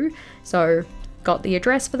do? So got the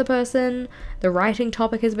address for the person, the writing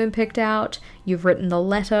topic has been picked out, you've written the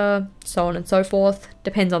letter, so on and so forth.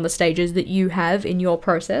 Depends on the stages that you have in your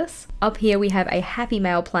process. Up here we have a happy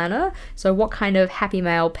mail planner. So what kind of happy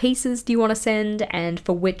mail pieces do you want to send and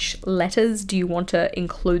for which letters do you want to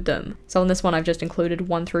include them? So on this one I've just included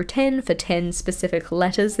 1 through 10 for 10 specific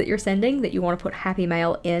letters that you're sending that you want to put happy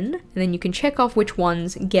mail in. And then you can check off which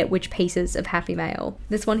ones get which pieces of happy mail.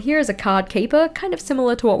 This one here is a card keeper, kind of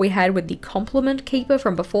similar to what we had with the compliment document keeper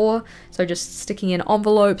from before, so just sticking in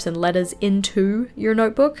envelopes and letters into your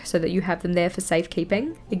notebook so that you have them there for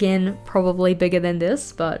safekeeping. Again, probably bigger than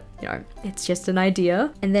this, but you know, it's just an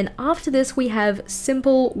idea. And then after this, we have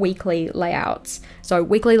simple weekly layouts. So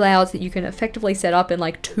weekly layouts that you can effectively set up in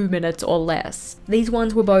like 2 minutes or less. These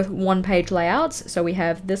ones were both one-page layouts. So we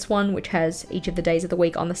have this one, which has each of the days of the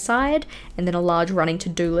week on the side, and then a large running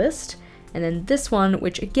to-do list. And then this one,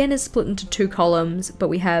 which again is split into 2 columns, but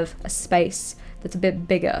we have a space that's a bit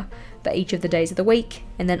bigger for each of the days of the week,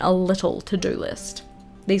 and then a little to-do list.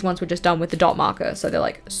 These ones were just done with the dot marker, so they're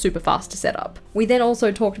like super fast to set up. We then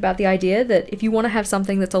also talked about the idea that if you want to have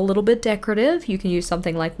something that's a little bit decorative, you can use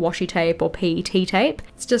something like washi tape or PET tape.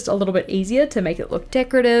 It's just a little bit easier to make it look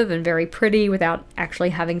decorative and very pretty without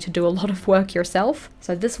actually having to do a lot of work yourself.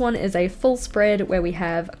 So this one is a full spread where we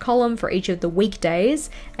have a column for each of the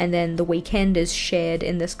weekdays, and then the weekend is shared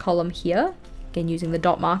in this column here. Again, using the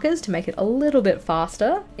dot markers to make it a little bit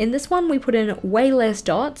faster. In this one, we put in way less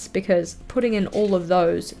dots because putting in all of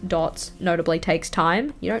those dots notably takes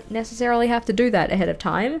time. You don't necessarily have to do that ahead of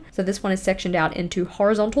time. So this one is sectioned out into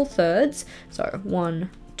horizontal thirds. So 1,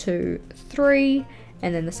 2, 3,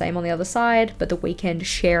 and then the same on the other side, but the weekend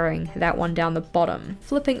sharing that one down the bottom.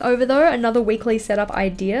 Flipping over though, another weekly setup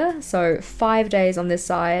idea. So 5 days on this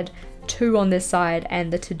side, 2 on this side,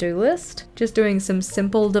 and the to-do list. Just doing some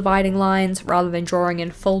simple dividing lines rather than drawing in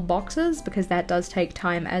full boxes because that does take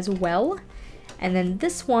time as well. And then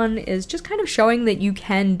this one is just kind of showing that you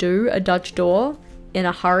can do a Dutch door in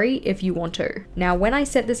a hurry if you want to. Now, when I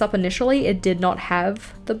set this up initially, it did not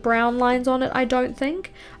have the brown lines on it, I don't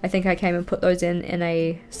think. I think I came and put those in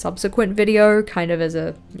a subsequent video, kind of as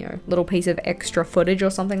a, you know, little piece of extra footage or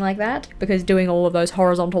something like that, because doing all of those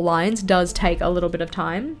horizontal lines does take a little bit of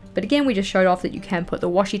time. But again, we just showed off that you can put the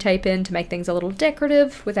washi tape in to make things a little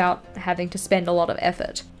decorative without having to spend a lot of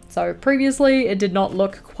effort. So previously, it did not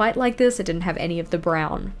look quite like this. It didn't have any of the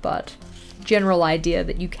brown, but general idea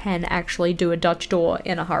that you can actually do a Dutch door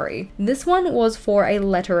in a hurry. This one was for a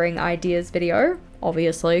lettering ideas video,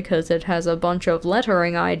 obviously, because it has a bunch of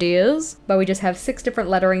lettering ideas, but we just have 6 different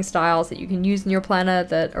lettering styles that you can use in your planner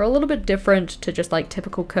that are a little bit different to just like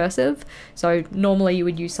typical cursive. So normally you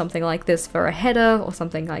would use something like this for a header or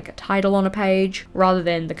something like a title on a page rather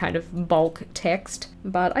than the kind of bulk text.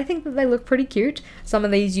 But I think that they look pretty cute. Some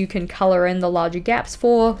of these you can color in the larger gaps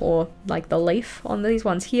for, or like the leaf on these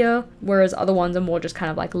ones here, whereas other ones are more just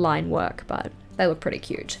kind of like line work, but they look pretty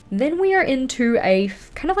cute. Then we are into a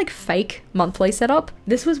kind of like fake monthly setup.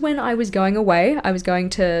 This was when I was going away. I was going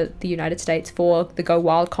to the United States for the Go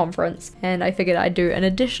Wild conference, and I figured I'd do an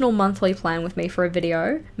additional monthly plan with me for a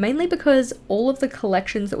video, mainly because all of the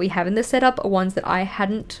collections that we have in this setup are ones that I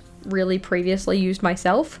hadn't really previously used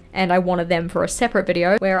myself, and I wanted them for a separate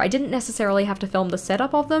video where I didn't necessarily have to film the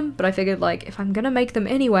setup of them, but I figured like if I'm gonna make them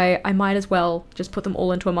anyway, I might as well just put them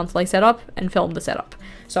all into a monthly setup and film the setup.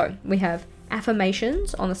 So we have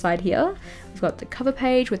affirmations on the side here. We've got the cover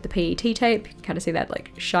page with the PET tape. You can kind of see that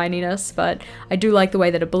like shininess, but I do like the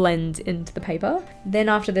way that it blends into the paper. Then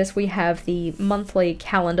after this, we have the monthly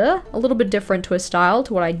calendar, a little bit different to a style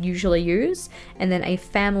to what I'd usually use, and then a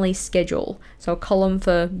family schedule. So a column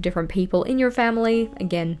for different people in your family.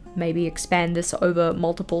 Again, maybe expand this over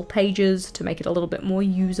multiple pages to make it a little bit more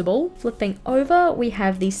usable. Flipping over, we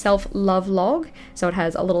have the self-love log. So it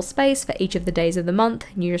has a little space for each of the days of the month,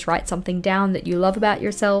 and you just write something down that you love about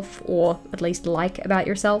yourself, or at least like about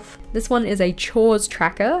yourself. This one is a chores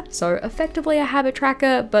tracker, so effectively a habit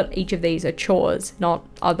tracker, but each of these are chores, not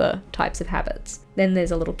other types of habits. Then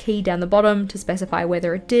there's a little key down the bottom to specify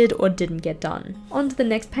whether it did or didn't get done. On to the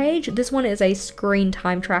next page, this one is a screen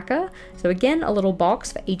time tracker. So again, a little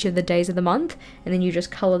box for each of the days of the month, and then you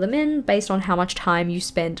just color them in based on how much time you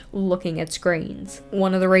spent looking at screens.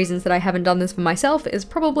 One of the reasons that I haven't done this for myself is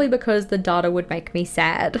probably because the data would make me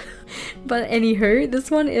sad. But anywho,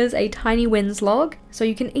 this one is a tiny wins log. So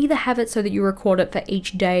you can either have it so that you record it for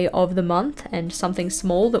each day of the month and something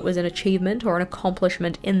small that was an achievement or an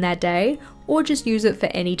accomplishment in that day, or just use it for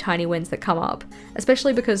any tiny wins that come up,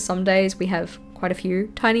 especially because some days we have quite a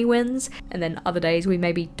few tiny wins, and then other days we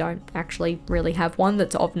maybe don't actually really have one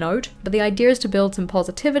that's of note. But the idea is to build some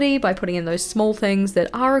positivity by putting in those small things that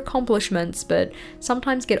are accomplishments, but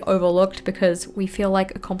sometimes get overlooked because we feel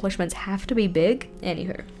like accomplishments have to be big.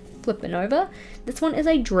 Anywho. Flipping over. This one is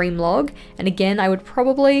a dream log, and again, I would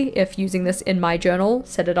probably, if using this in my journal,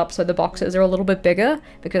 set it up so the boxes are a little bit bigger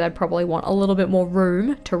because I'd probably want a little bit more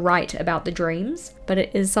room to write about the dreams, but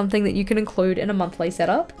it is something that you can include in a monthly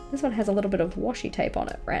setup. This one has a little bit of washi tape on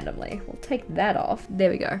it randomly. We'll take that off.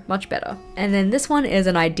 There we go, much better. And then this one is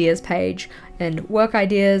an ideas page, and work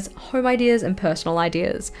ideas, home ideas, and personal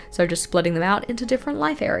ideas. So just splitting them out into different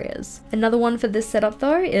life areas. Another one for this setup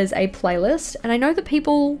though is a playlist, and I know that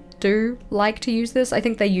people do like to use this. I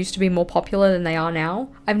think they used to be more popular than they are now.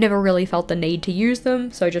 I've never really felt the need to use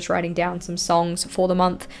them, so just writing down some songs for the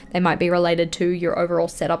month. They might be related to your overall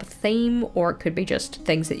setup theme, or it could be just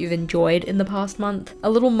things that you've enjoyed in the past month. A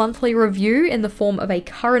little monthly review in the form of a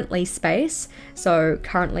currently space, so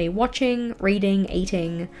currently watching, reading,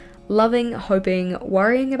 eating, loving, hoping,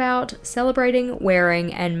 worrying about, celebrating,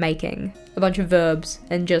 wearing, and making. A bunch of verbs,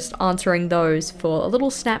 and just answering those for a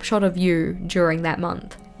little snapshot of you during that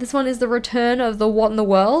month. This one is the return of the what in the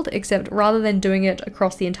world, except rather than doing it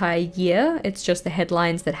across the entire year, it's just the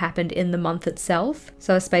headlines that happened in the month itself.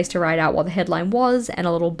 So a space to write out what the headline was and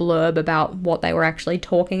a little blurb about what they were actually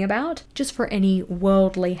talking about, just for any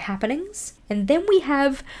worldly happenings. And then we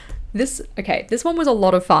have this one was a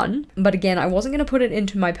lot of fun, but again, I wasn't going to put it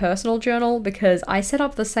into my personal journal because I set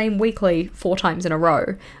up the same weekly 4 times in a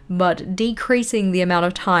row, but decreasing the amount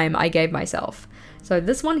of time I gave myself. So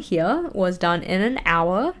this one here was done in an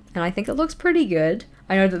hour, and I think it looks pretty good.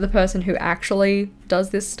 I know that the person who actually does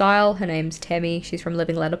this style, her name's Temi, she's from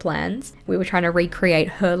Living Letter Plans. We were trying to recreate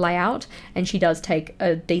her layout, and she does take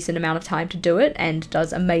a decent amount of time to do it and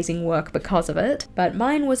does amazing work because of it. But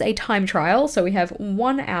mine was a time trial, so we have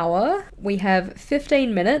 1 hour, we have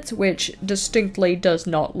 15 minutes, which distinctly does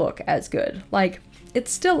not look as good. Like,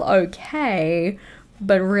 it's still okay,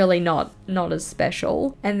 but really not as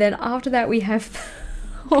special. And then after that we have,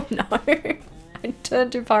 oh no, I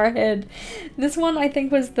turned too far ahead. This one I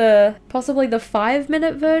think was possibly the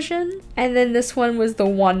 5-minute version, and then this one was the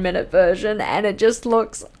 1-minute version, and it just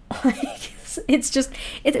looks like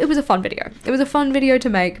it was a fun video. It was a fun video to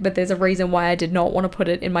make, but there's a reason why I did not want to put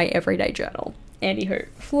it in my everyday journal. Anywho,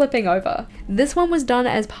 flipping over. This one was done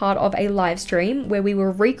as part of a live stream where we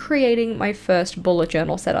were recreating my first bullet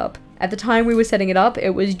journal setup. At the time we were setting it up,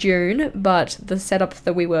 it was June, but the setup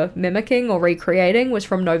that we were mimicking or recreating was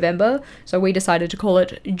from November, so we decided to call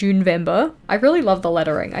it Junevember. I really love the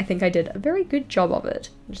lettering. I think I did a very good job of it.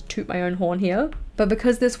 Just toot my own horn here. But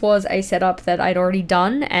because this was a setup that I'd already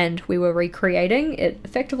done and we were recreating, it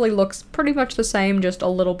effectively looks pretty much the same, just a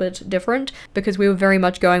little bit different, because we were very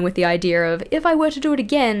much going with the idea of, if I were to do it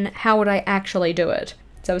again, how would I actually do it?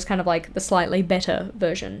 So it was kind of like the slightly better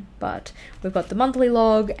version. But we've got the monthly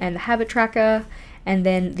log and the habit tracker, and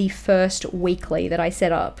then the first weekly that I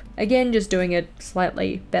set up. Again, just doing it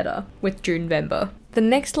slightly better with Junevember. The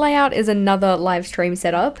next layout is another live stream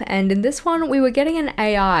setup, and in this one we were getting an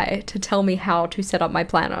AI to tell me how to set up my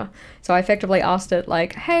planner. So I effectively asked it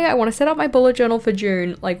like, hey, I want to set up my bullet journal for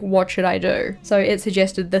June, like what should I do? So it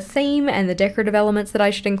suggested the theme and the decorative elements that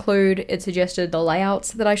I should include, it suggested the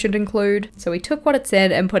layouts that I should include. So we took what it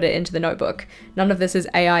said and put it into the notebook. None of this is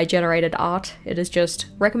AI generated art, it is just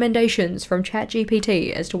recommendations from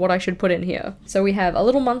ChatGPT as to what I should put in here. So we have a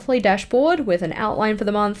little monthly dashboard with an outline for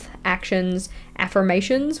the month, actions,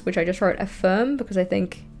 affirmations, which I just wrote affirm because I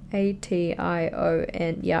think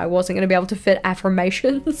A-T-I-O-N. Yeah, I wasn't going to be able to fit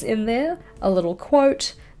affirmations in there. A little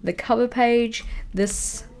quote, the cover page.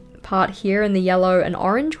 This part here in the yellow and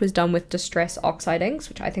orange was done with Distress Oxide inks,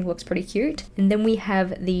 which I think looks pretty cute. And then we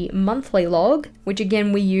have the monthly log, which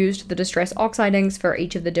again we used the Distress Oxide inks for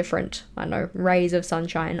each of the different, I don't know, rays of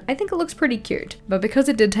sunshine. I think it looks pretty cute. But because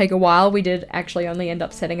it did take a while, we did actually only end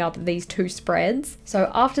up setting up these 2 spreads.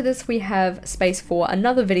 So after this we have space for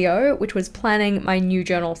another video, which was planning my new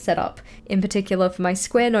journal setup, in particular for my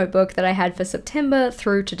square notebook that I had for September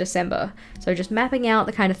through to December. So just mapping out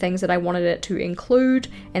the kind of things that I wanted it to include,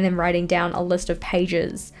 and then writing down a list of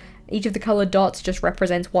pages. Each of the colored dots just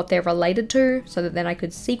represents what they're related to, so that then I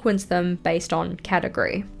could sequence them based on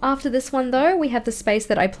category. After this one though, we have the space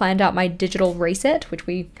that I planned out my digital reset, which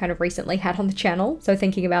we kind of recently had on the channel. So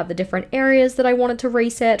thinking about the different areas that I wanted to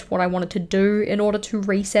reset, what I wanted to do in order to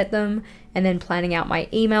reset them, and then planning out my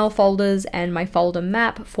email folders and my folder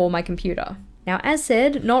map for my computer. Now, as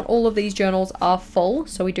said, not all of these journals are full,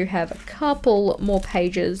 so we do have a couple more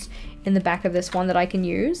pages in the back of this one that I can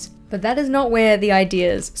use. But that is not where the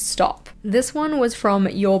ideas stop. This one was from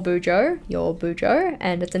Your Bujo,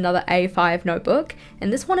 and it's another A5 notebook,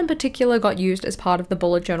 and this one in particular got used as part of the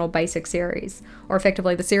bullet journal basic series, or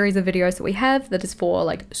effectively the series of videos that we have that is for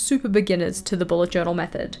like super beginners to the bullet journal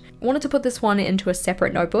method. I wanted to put this one into a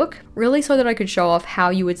separate notebook, really so that I could show off how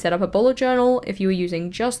you would set up a bullet journal if you were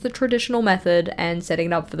using just the traditional method and setting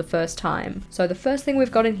it up for the first time. So the first thing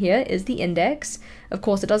we've got in here is the index. Of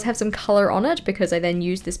course, it does have some color on it because I then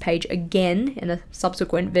used this page again in a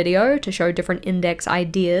subsequent video to show different index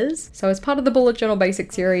ideas. So as part of the bullet journal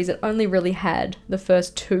basic series, it only really had the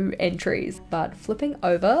first 2 entries. But flipping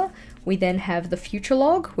over, we then have the future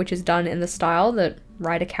log, which is done in the style that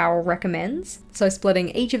Writer Carol recommends. So splitting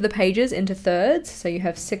each of the pages into thirds, so you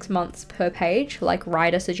have 6 months per page, like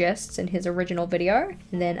Ryder suggests in his original video,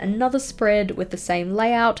 and then another spread with the same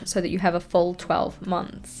layout so that you have a full 12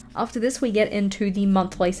 months. After this, we get into the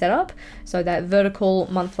monthly setup, so that vertical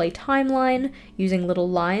monthly timeline, using little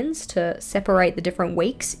lines to separate the different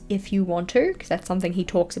weeks if you want to, because that's something he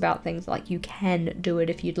talks about, things like you can do it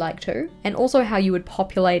if you'd like to, and also how you would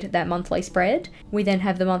populate that monthly spread. We then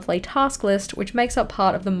have the monthly task list, which makes up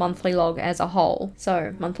part of the monthly log as a whole.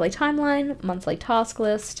 So monthly timeline, monthly task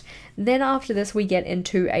list. Then after this we get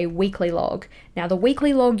into a weekly log. Now the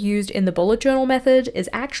weekly log used in the bullet journal method is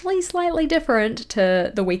actually slightly different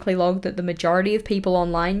to the weekly log that the majority of people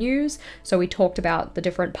online use. So we talked about the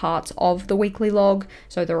different parts of the weekly log,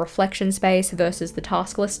 so the reflection space versus the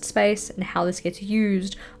task list space, and how this gets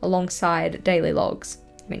used alongside daily logs.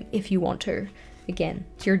 I mean, if you want to. Again,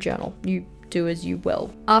 it's your journal. You do as you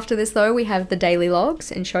will. After this though, we have the daily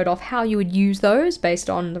logs and showed off how you would use those based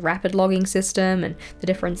on the rapid logging system and the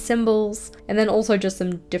different symbols, and then also just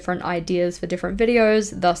some different ideas for different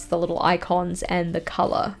videos, thus the little icons and the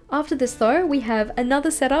color. After this though, we have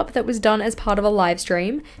another setup that was done as part of a live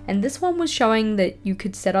stream, and this one was showing that you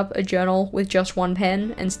could set up a journal with just one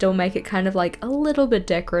pen and still make it kind of like a little bit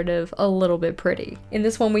decorative, a little bit pretty. In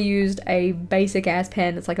this one we used a basic ass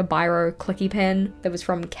pen, it's like a biro clicky pen that was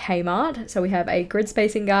from Kmart, so we have a grid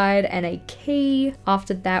spacing guide and a key.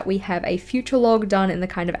 After that we have a future log done in the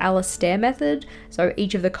kind of Alistair method, so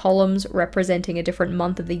each of the columns representing a different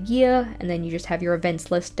month of the year, and then you just have your events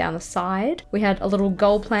list down the side. We had a little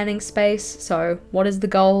goal planning space, so what is the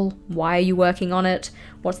goal, why are you working on it,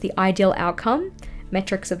 what's the ideal outcome,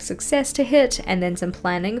 metrics of success to hit, and then some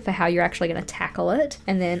planning for how you're actually going to tackle it.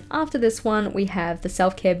 And then after this one we have the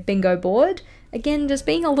self-care bingo board. Again, just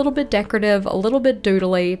being a little bit decorative, a little bit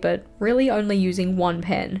doodly, but really only using one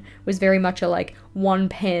pen. It was very much a like one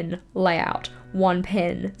pen layout, one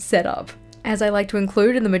pen setup. As I like to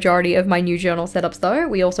include in the majority of my new journal setups though,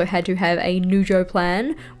 we also had to have a Nujo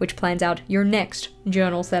plan, which plans out your next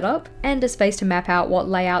journal setup, and a space to map out what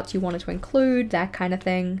layouts you wanted to include, that kind of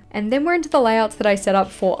thing. And then we're into the layouts that I set up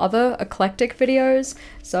for other eclectic videos.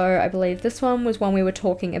 So I believe this one was when we were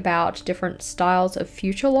talking about different styles of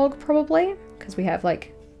future log probably, because we have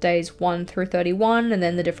like days 1 through 31 and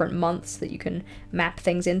then the different months that you can map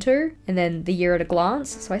things into, and then the year at a glance.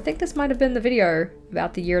 So I think this might have been the video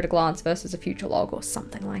about the year at a glance versus a future log or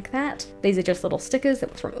something like that. These are just little stickers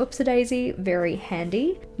that were from Oopsie-daisy, very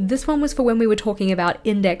handy. This one was for when we were talking about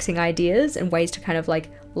indexing ideas and ways to kind of like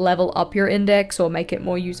level up your index or make it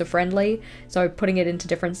more user-friendly. So putting it into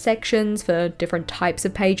different sections for different types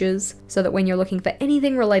of pages, so that when you're looking for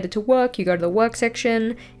anything related to work, you go to the work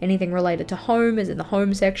section, anything related to home is in the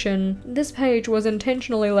home section. This page was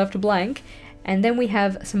intentionally left blank. And then we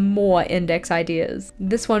have some more index ideas.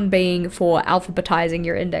 This one being for alphabetizing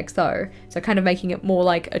your index though, so kind of making it more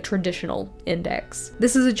like a traditional index.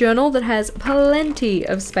 This is a journal that has plenty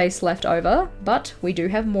of space left over, but we do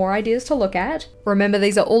have more ideas to look at. Remember,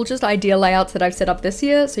 these are all just idea layouts that I've set up this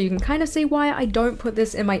year, so you can kind of see why I don't put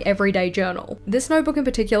this in my everyday journal. This notebook in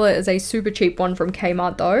particular is a super cheap one from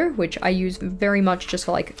Kmart though, which I use very much just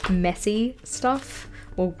for like messy stuff.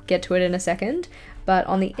 We'll get to it in a second. But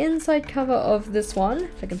on the inside cover of this one,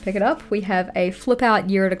 if I can pick it up, we have a flip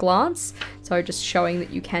out year at a glance. So just showing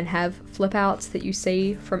that you can have flip outs that you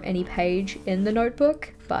see from any page in the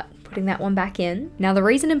notebook, but putting that one back in. Now the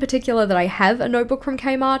reason in particular that I have a notebook from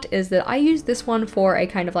Kmart is that I use this one for a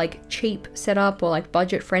kind of like cheap setup or like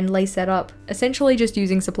budget friendly setup, essentially just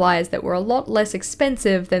using supplies that were a lot less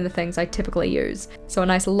expensive than the things I typically use. So a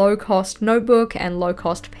nice low cost notebook and low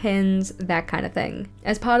cost pens, that kind of thing.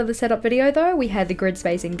 As part of the setup video though, we had the grid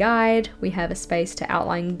spacing guide, we have a space to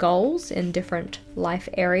outline goals in different life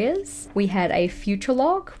areas. We had a future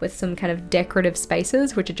log with some kind of decorative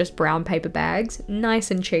spaces, which are just brown paper bags,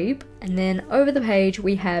 nice and cheap. heap. And then over the page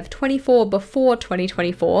we have 24 before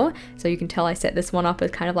 2024, so you can tell I set this one up as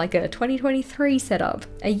kind of like a 2023 setup.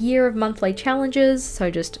 A year of monthly challenges, so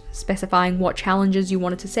just specifying what challenges you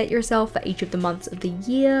wanted to set yourself for each of the months of the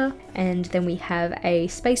year. And then we have a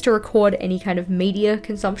space to record any kind of media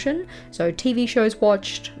consumption, so TV shows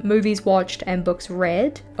watched, movies watched, and books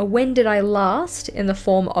read. A when did I last in the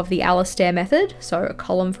form of the Alistair method, so a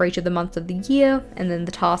column for each of the months of the year, and then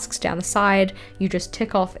the tasks down the side you just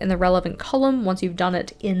tick off in the relevant column once you've done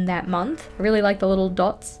it in that month. I really like the little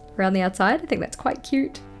dots around the outside. I think that's quite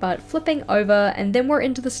cute. But flipping over, and then we're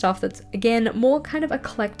into the stuff that's, again, more kind of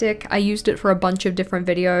eclectic. I used it for a bunch of different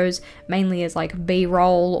videos, mainly as like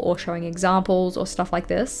B-roll or showing examples or stuff like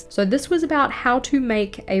this. So this was about how to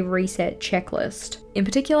make a reset checklist. In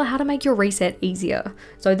particular, how to make your reset easier.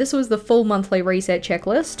 So this was the full monthly reset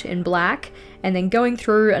checklist in black, and then going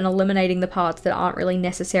through and eliminating the parts that aren't really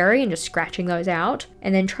necessary and just scratching those out,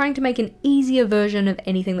 and then trying to make an easier version of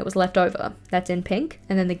anything that was left over. That's in pink,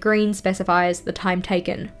 and then the green specifies the time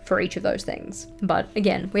taken for each of those things. But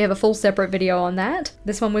again, we have a full separate video on that.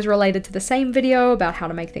 This one was related to the same video about how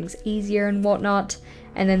to make things easier and whatnot.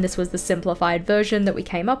 And then this was the simplified version that we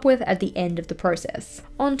came up with at the end of the process.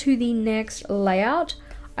 On to the next layout.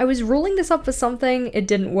 I was ruling this up for something, it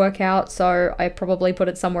didn't work out, so I probably put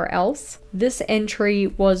it somewhere else. This entry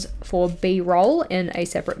was for B-roll in a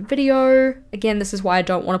separate video. Again, this is why I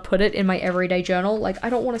don't want to put it in my everyday journal. Like, I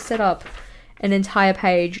don't want to set up an entire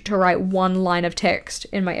page to write one line of text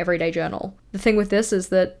in my everyday journal. The thing with this is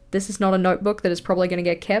that this is not a notebook that is probably going to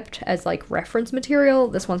get kept as like reference material.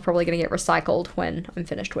 This one's probably going to get recycled when I'm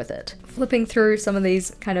finished with it. Flipping through some of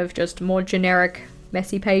these kind of just more generic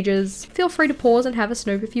messy pages. Feel free to pause and have a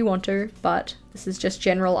snoop if you want to, but this is just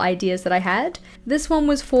general ideas that I had. This one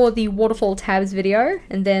was for the waterfall tabs video,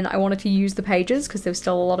 and then I wanted to use the pages because there was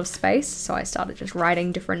still a lot of space, so I started just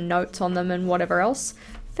writing different notes on them and whatever else.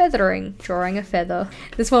 Feathering, drawing a feather.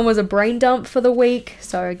 This one was a brain dump for the week,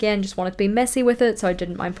 so again, just wanted to be messy with it, so I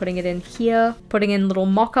didn't mind putting it in here. Putting in little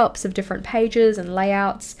mock-ups of different pages and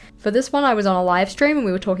layouts. For this one, I was on a live stream and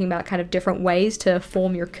we were talking about kind of different ways to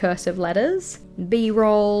form your cursive letters.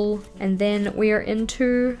 B-roll, and then we are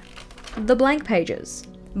into the blank pages.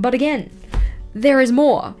 But again, there is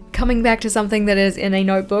more. Coming back to something that is in a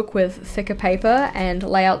notebook with thicker paper and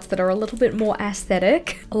layouts that are a little bit more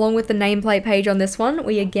aesthetic. Along with the nameplate page on this one,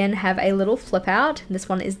 we again have a little flip out. This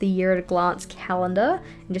one is the year at a glance calendar,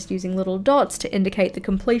 and just using little dots to indicate the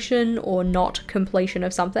completion or not completion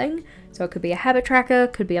of something. So it could be a habit tracker,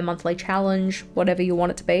 could be a monthly challenge, whatever you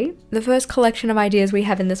want it to be. The first collection of ideas we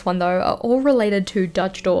have in this one though are all related to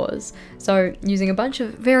Dutch doors. So using a bunch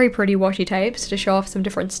of very pretty washi tapes to show off some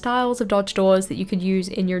different styles of Dutch doors that you could use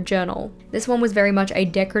in your journal. This one was very much a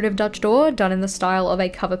decorative Dutch door done in the style of a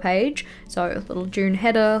cover page. So little June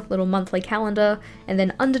header, little monthly calendar, and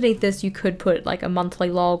then underneath this you could put like a monthly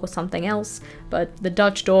log or something else, but the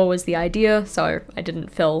Dutch door was the idea, so I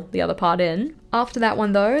didn't fill the other part in. After that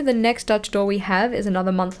one though, the next Dutch door we have is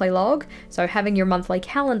another monthly log, so having your monthly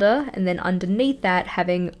calendar and then underneath that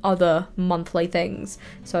having other monthly things.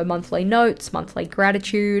 So monthly notes, monthly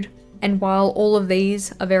gratitude. And while all of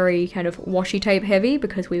these are very kind of washi tape heavy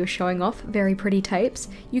because we were showing off very pretty tapes,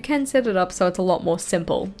 you can set it up so it's a lot more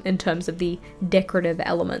simple in terms of the decorative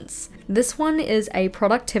elements. This one is a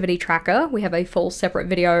productivity tracker. We have a full separate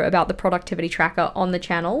video about the productivity tracker on the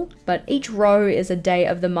channel, but each row is a day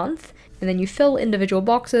of the month, and then you fill individual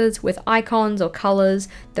boxes with icons or colors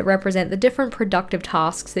that represent the different productive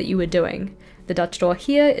tasks that you were doing. The Dutch door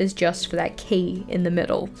here is just for that key in the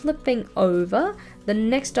middle. Flipping over, the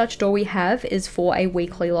next Dutch door we have is for a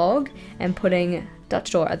weekly log, and putting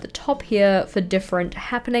Dutch door at the top here for different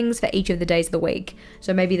happenings for each of the days of the week.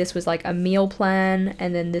 So maybe this was like a meal plan,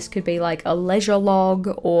 and then this could be like a leisure log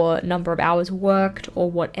or number of hours worked or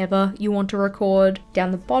whatever you want to record.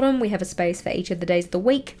 Down the bottom we have a space for each of the days of the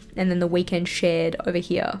week, and then the weekend shared over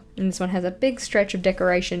here. And this one has a big stretch of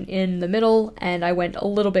decoration in the middle, and I went a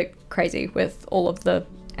little bit crazy with all of the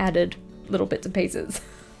added little bits and pieces.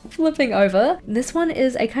 Flipping over, this one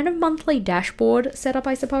is a kind of monthly dashboard setup,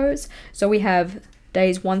 I suppose. So we have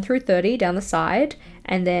days 1 through 30 down the side,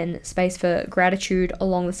 and then space for gratitude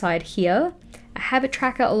along the side here, a habit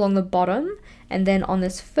tracker along the bottom, and then on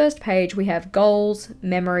this first page we have goals,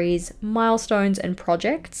 memories, milestones, and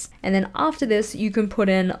projects. And then after this you can put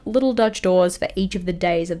in little Dutch doors for each of the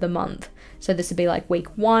days of the month. So this would be like week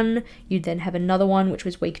 1, you'd then have another one which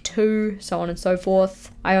was week 2, so on and so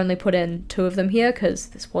forth. I only put in 2 of them here because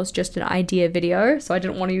this was just an idea video, so I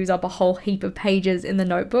didn't want to use up a whole heap of pages in the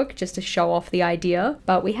notebook just to show off the idea.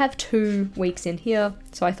 But we have 2 weeks in here,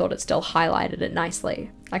 so I thought it still highlighted it nicely.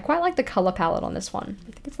 I quite like the color palette on this one.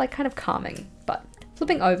 I think it's like kind of calming, but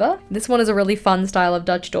flipping over, this one is a really fun style of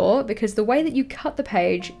Dutch door because the way that you cut the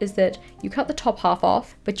page is that you cut the top half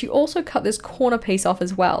off, but you also cut this corner piece off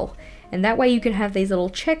as well. And that way you can have these little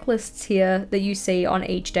checklists here that you see on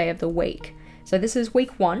each day of the week. So this is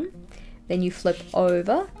week 1, then you flip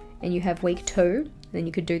over and you have week 2. Then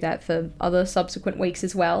you could do that for other subsequent weeks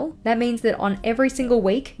as well. That means that on every single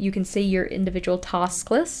week, you can see your individual task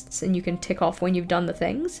lists and you can tick off when you've done the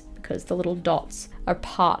things because the little dots are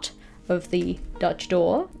part of the Dutch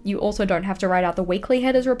door. You also don't have to write out the weekly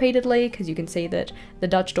headers repeatedly because you can see that the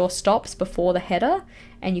Dutch door stops before the header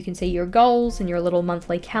and you can see your goals and your little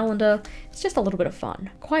monthly calendar. It's just a little bit of fun.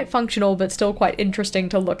 Quite functional, but still quite interesting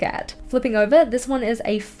to look at. Flipping over, this one is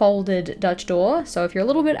a folded Dutch door. So if you're a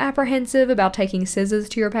little bit apprehensive about taking scissors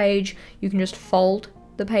to your page, you can just fold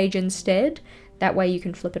the page instead. That way you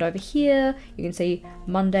can flip it over here. You can see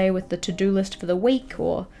Monday with the to-do list for the week,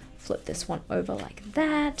 or flip this one over like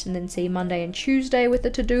that and then see Monday and Tuesday with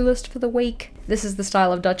the to-do list for the week. This is the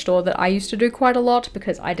style of Dutch door that I used to do quite a lot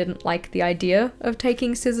because I didn't like the idea of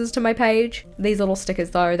taking scissors to my page. These little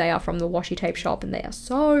stickers though, they are from the washi tape shop and they are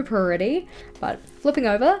so pretty. But flipping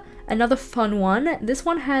over, another fun one. This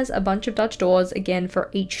one has a bunch of Dutch doors again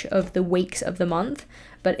for each of the weeks of the month.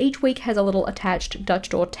 But each week has a little attached Dutch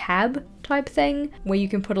door tab type thing where you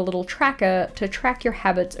can put a little tracker to track your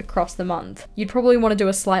habits across the month. You'd probably want to do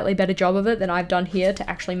a slightly better job of it than I've done here to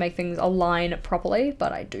actually make things align properly,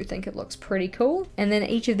 but I do think it looks pretty cool. And then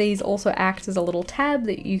each of these also acts as a little tab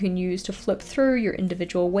that you can use to flip through your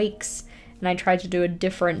individual weeks. And I tried to do a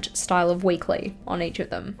different style of weekly on each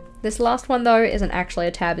of them. This last one though isn't actually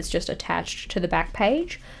a tab, it's just attached to the back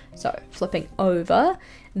page. So flipping over,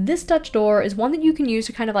 this Dutch door is one that you can use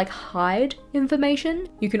to kind of like hide information.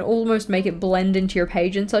 You can almost make it blend into your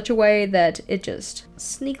page in such a way that it just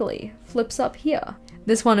sneakily flips up here.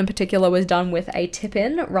 This one in particular was done with a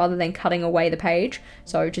tip-in rather than cutting away the page.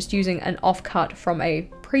 So just using an offcut from a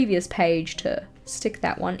previous page to stick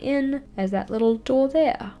that one in as that little door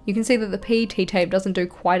there. You can see that the PET tape doesn't do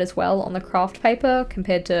quite as well on the craft paper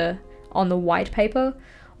compared to on the white paper.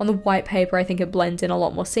 On the white paper, I think it blends in a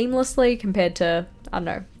lot more seamlessly compared to, I don't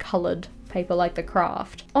know, colored paper like the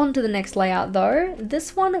craft. On to the next layout though.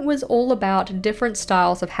 This one was all about different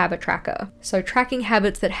styles of habit tracker. So tracking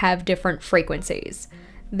habits that have different frequencies.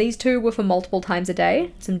 These two were for multiple times a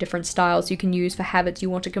day, some different styles you can use for habits you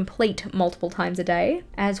want to complete multiple times a day,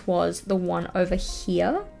 as was the one over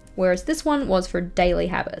here, whereas this one was for daily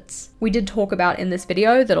habits. We did talk about in this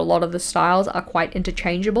video that a lot of the styles are quite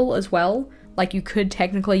interchangeable as well. Like you could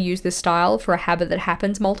technically use this style for a habit that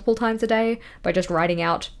happens multiple times a day by just writing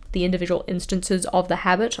out the individual instances of the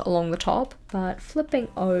habit along the top. But flipping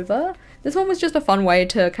over, this one was just a fun way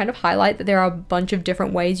to kind of highlight that there are a bunch of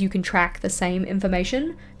different ways you can track the same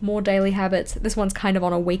information. More daily habits. This one's kind of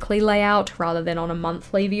on a weekly layout rather than on a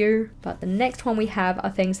monthly view. But the next one we have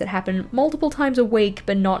are things that happen multiple times a week,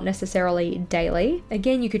 but not necessarily daily.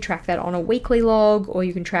 Again, you could track that on a weekly log, or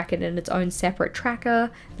you can track it in its own separate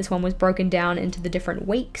tracker. This one was broken down into the different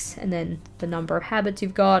weeks and then the number of habits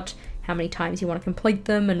you've got, how many times you want to complete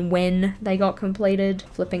them and when they got completed.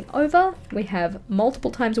 Flipping over, we have multiple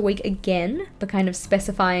times a week again, but kind of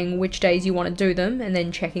specifying which days you want to do them and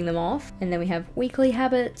then checking them off. And then we have weekly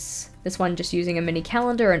habits. This one just using a mini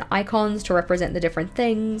calendar and icons to represent the different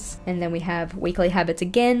things. And then we have weekly habits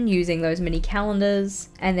again, using those mini calendars.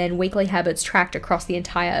 And then weekly habits tracked across the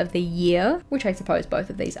entire of the year, which I suppose both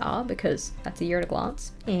of these are because that's a year at a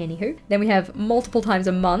glance. Anywho. Then we have multiple times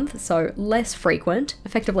a month, so less frequent.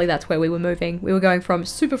 Effectively, that's where we were moving. We were going from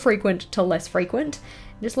super frequent to less frequent.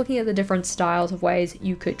 Just looking at the different styles of ways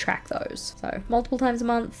you could track those. So multiple times a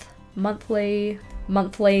month, monthly,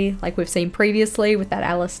 like we've seen previously with that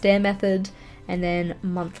Alistair method, and then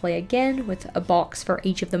monthly again with a box for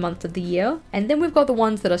each of the months of the year. And then we've got the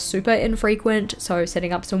ones that are super infrequent, so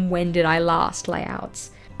setting up some when did I last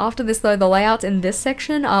layouts. After this though, the layouts in this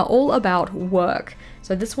section are all about work.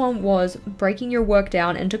 So this one was breaking your work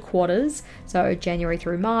down into quarters, so January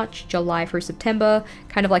through March, July through September,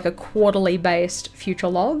 kind of like a quarterly based future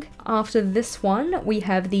log. After this one, we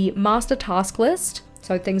have the master task list.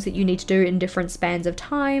 So things that you need to do in different spans of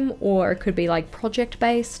time, or it could be like project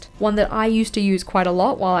based. One that I used to use quite a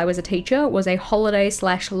lot while I was a teacher was a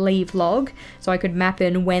holiday/leave log. So I could map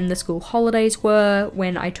in when the school holidays were,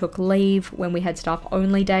 when I took leave, when we had staff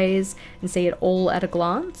only days, and see it all at a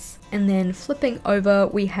glance. And then flipping over,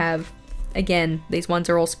 we have, again, these ones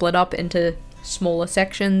are all split up into smaller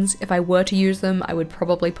sections. If I were to use them, I would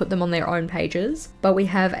probably put them on their own pages. But we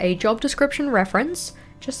have a job description reference,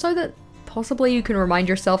 just so that possibly you can remind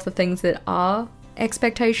yourself the things that are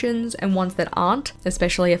expectations and ones that aren't,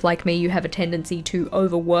 especially if, like me, you have a tendency to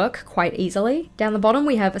overwork quite easily. Down the bottom,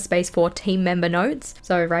 we have a space for team member notes,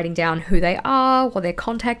 so writing down who they are, what their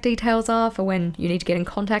contact details are for when you need to get in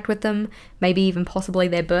contact with them, maybe even possibly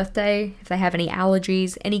their birthday, if they have any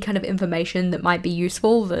allergies, any kind of information that might be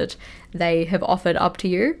useful that they have offered up to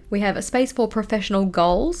you. We have a space for professional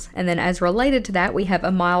goals, and then as related to that, we have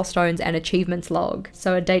a milestones and achievements log.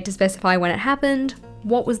 So a date to specify when it happened,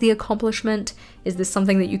 what was the accomplishment, is this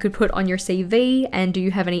something that you could put on your CV, and do you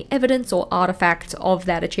have any evidence or artifact of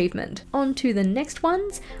that achievement? On to the next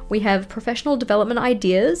ones, we have professional development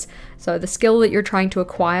ideas, so the skill that you're trying to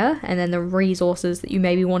acquire, and then the resources that you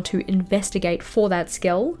maybe want to investigate for that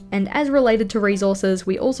skill. And as related to resources,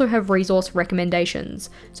 we also have resource recommendations.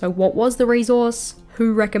 So what was the resource?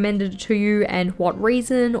 Who recommended it to you, and what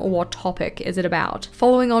reason or what topic is it about?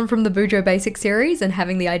 Following on from the Bujo Basic series and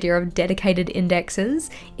having the idea of dedicated indexes,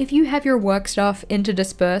 if you have your work stuff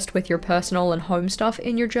interdispersed with your personal and home stuff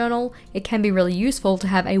in your journal, it can be really useful to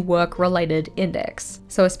have a work-related index.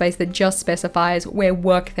 So a space that just specifies where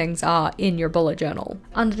work things are in your bullet journal.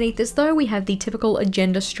 Underneath this though, we have the typical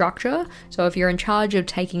agenda structure. So if you're in charge of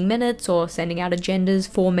taking minutes or sending out agendas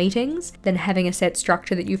for meetings, then having a set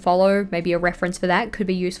structure that you follow, maybe a reference for that, could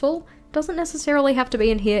be useful. Doesn't necessarily have to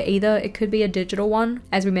be in here either, it could be a digital one.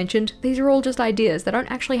 As we mentioned, these are all just ideas, they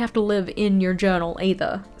don't actually have to live in your journal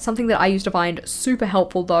either. Something that I used to find super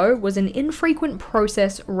helpful though was an infrequent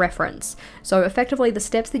process reference. So effectively the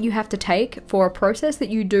steps that you have to take for a process that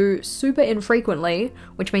you do super infrequently,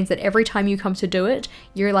 which means that every time you come to do it,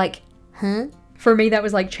 you're like, huh? For me, that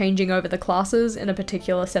was like changing over the classes in a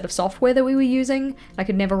particular set of software that we were using. I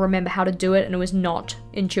could never remember how to do it and it was not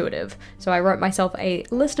intuitive. So I wrote myself a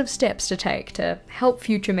list of steps to take to help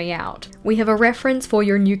future me out. We have a reference for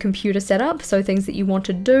your new computer setup, so things that you want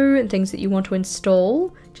to do and things that you want to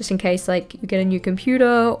install, just in case like you get a new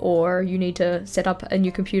computer or you need to set up a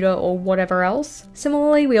new computer or whatever else.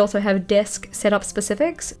 Similarly, we also have desk setup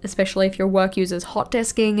specifics, especially if your work uses hot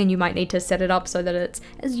desking and you might need to set it up so that it's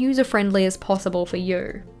as user-friendly as possible for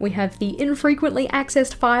you. We have the infrequently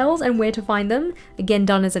accessed files and where to find them, again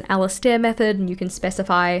done as an Alastair method, and you can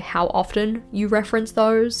specify how often you reference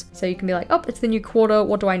those. So you can be like, oh, it's the new quarter,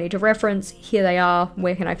 what do I need to reference? Here they are,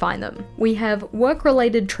 where can I find them? We have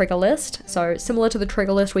work-related trigger list, so similar to the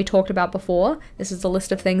trigger list we talked about before. This is a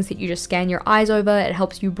list of things that you just scan your eyes over. It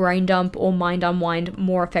helps you brain dump or mind unwind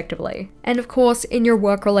more effectively. And of course, in your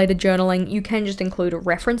work-related journaling, you can just include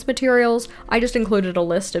reference materials. I just included a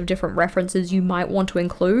list of different references you might want to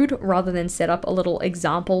include rather than set up a little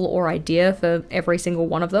example or idea for every single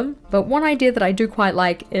one of them. But one idea that I do quite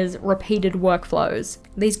like is repeated workflows.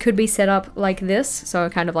 These could be set up like this, so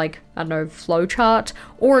kind of like, I don't know, flow chart,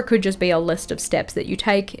 or it could just be a list of steps that you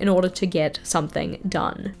take in order to get something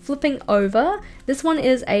done. Flipping over, this one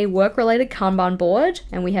is a work-related Kanban board,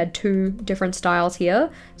 and we had two different styles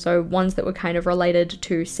here. So ones that were kind of related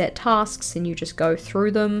to set tasks and you just go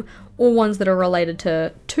through them, or ones that are related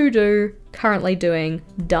to do, currently doing,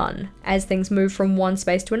 done. As things move from one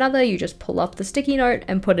space to another, you just pull up the sticky note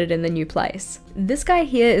and put it in the new place. This guy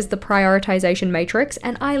here is the prioritization matrix,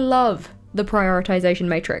 and I love the prioritization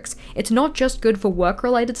matrix. It's not just good for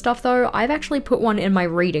work-related stuff though, I've actually put one in my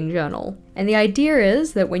reading journal. And the idea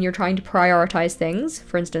is that when you're trying to prioritize things,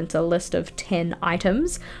 for instance a list of 10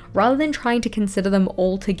 items, rather than trying to consider them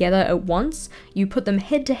all together at once, you put them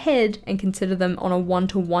head to head and consider them on a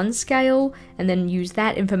 1-to-1 scale, and then use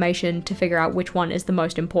that information to figure out which one is the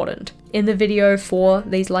most important. In the video for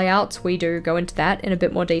these layouts, we do go into that in a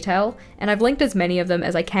bit more detail, and I've linked as many of them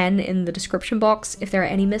as I can in the description box. If there are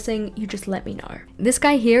any missing, you just let me know. This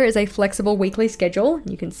guy here is a flexible weekly schedule.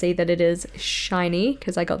 You can see that it is shiny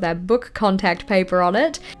because I got that book contact paper on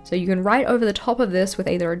it. So you can write over the top of this with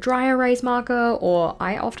either a dry erase marker, or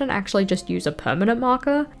I often actually just use a permanent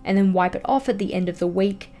marker, and then wipe it off at the end of the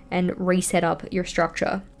week and reset up your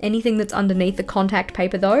structure. Anything that's underneath the contact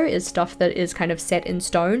paper though is stuff that is kind of set in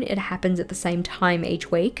stone. It happens at the same time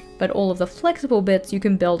each week, but all of the flexible bits you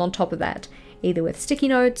can build on top of that, either with sticky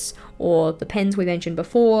notes or the pens we mentioned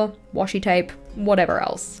before, washi tape, whatever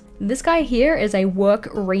else. This guy here is a work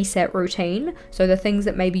reset routine, so the things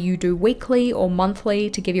that maybe you do weekly or monthly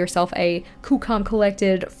to give yourself a cool, calm,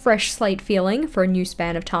 collected, fresh slate feeling for a new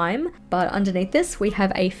span of time. But underneath this, we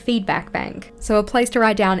have a feedback bank. So a place to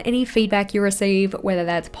write down any feedback you receive, whether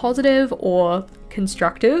that's positive or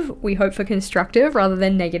constructive. We hope for constructive rather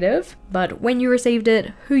than negative, but when you received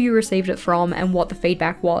it, who you received it from, and what the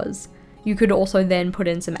feedback was. You could also then put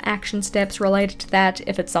in some action steps related to that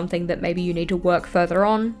if it's something that maybe you need to work further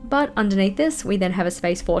on. But underneath this, we then have a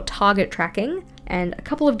space for target tracking. and a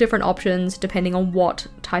couple of different options depending on what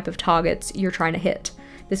type of targets you're trying to hit.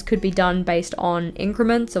 This could be done based on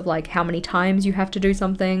increments of like how many times you have to do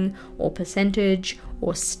something, or percentage,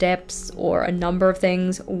 or steps, or a number of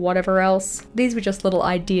things, whatever else. These were just little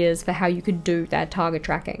ideas for how you could do that target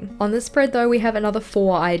tracking. On this spread though, we have another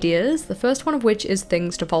 4 ideas, the first one of which is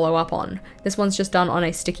things to follow up on. This one's just done on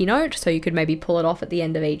a sticky note, so you could maybe pull it off at the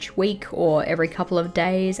end of each week or every couple of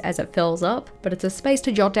days as it fills up, but it's a space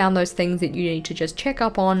to jot down those things that you need to just check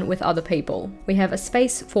up on with other people. We have a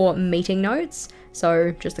space for meeting notes,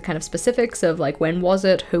 so just the kind of specifics of like when was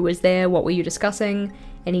it, who was there, what were you discussing,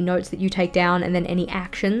 any notes that you take down, and then any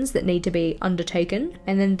actions that need to be undertaken.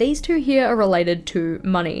 And then these 2 here are related to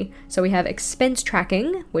money. So we have expense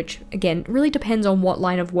tracking, which again really depends on what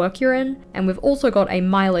line of work you're in. And we've also got a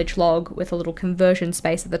mileage log with a little conversion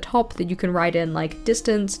space at the top that you can write in like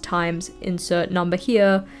distance times insert number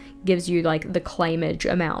here, gives you like the claimage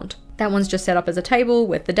amount. That one's just set up as a table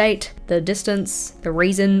with the date, the distance, the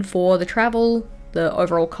reason for the travel, the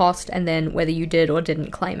overall cost, and then whether you did or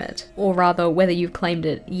didn't claim it, or rather whether you've claimed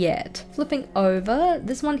it yet. Flipping over,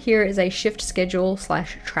 this one here is a shift schedule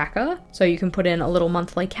 / tracker, so you can put in a little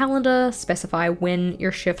monthly calendar, specify when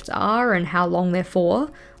your shifts are and how long they're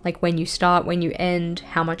for, like when you start, when you end,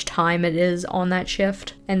 how much time it is on that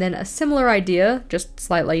shift. And then a similar idea, just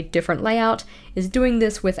slightly different layout, is doing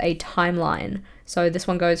this with a timeline. So this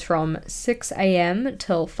one goes from 6 AM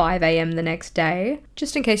till 5 AM the next day.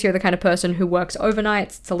 Just in case you're the kind of person who works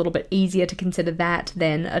overnights, it's a little bit easier to consider that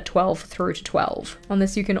than a 12 through to 12. On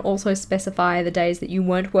this you can also specify the days that you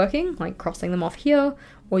weren't working, like crossing them off here,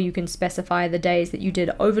 or you can specify the days that you did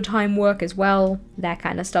overtime work as well, that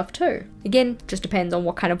kind of stuff too. Again, just depends on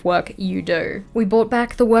what kind of work you do. We brought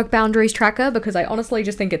back the work boundaries tracker because I honestly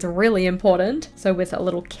just think it's really important. So with a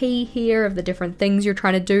little key here of the different things you're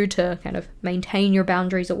trying to do to kind of maintain your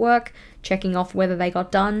boundaries at work, checking off whether they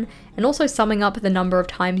got done, and also summing up the number of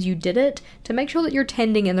times you did it to make sure that you're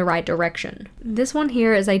tending in the right direction. This one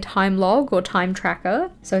here is a time log or time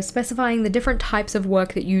tracker, so specifying the different types of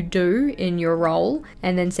work that you do in your role,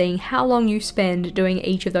 and then seeing how long you spend doing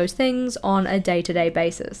each of those things on a day-to-day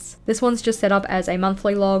basis. This one's just set up as a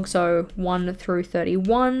monthly log, so 1 through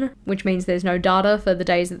 31, which means there's no data for the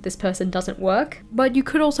days that this person doesn't work, but you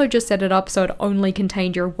could also just set it up so it only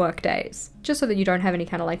contained your work days, just so that you don't have any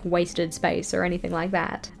kind of like wasted space or anything like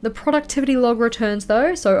that. The productivity log returns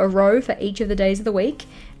though, so a row for each of the days of the week,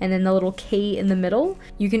 and then the little key in the middle.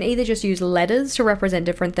 You can either just use letters to represent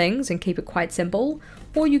different things and keep it quite simple,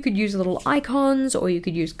 or you could use little icons, or you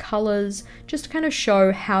could use colors, just to kind of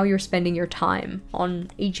show how you're spending your time on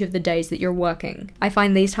each of the days that you're working. I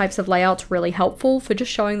find these types of layouts really helpful for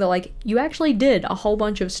just showing that like you actually did a whole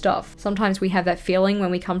bunch of stuff. Sometimes we have that feeling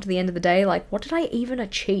when we come to the end of the day, like what did I even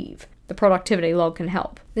achieve? The productivity log can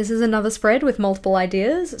help. This is another spread with multiple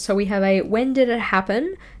ideas. So we have a when did it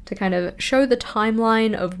happen to kind of show the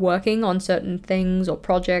timeline of working on certain things or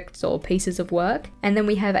projects or pieces of work. And then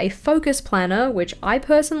we have a focus planner, which I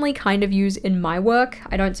personally kind of use in my work.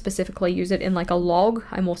 I don't specifically use it in like a log.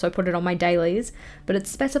 I'm also put it on my dailies, but it's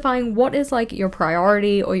specifying what is like your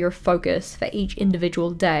priority or your focus for each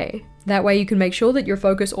individual day. That way you can make sure that your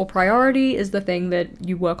focus or priority is the thing that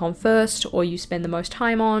you work on first, or you spend the most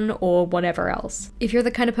time on, or whatever else. If you're the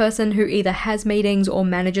kind of person who either has meetings or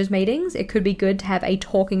manages meetings, it could be good to have a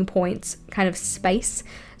talking points kind of space.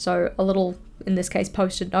 So a little, in this case,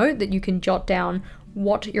 post-it note that you can jot down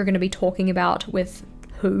what you're going to be talking about with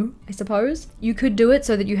who, I suppose. You could do it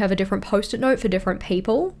so that you have a different post-it note for different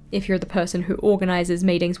people, if you're the person who organizes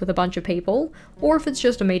meetings with a bunch of people, or if it's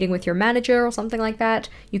just a meeting with your manager or something like that,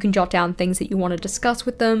 you can jot down things that you want to discuss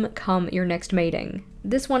with them come your next meeting.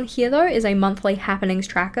 This one here though is a monthly happenings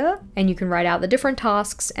tracker, and you can write out the different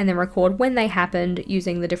tasks and then record when they happened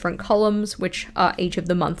using the different columns, which are each of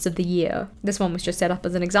the months of the year. This one was just set up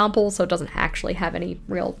as an example, so it doesn't actually have any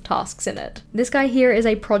real tasks in it. This guy here is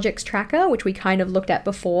a projects tracker, which we kind of looked at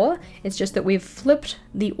before. It's just that we've flipped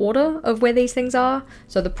the order of where these things are,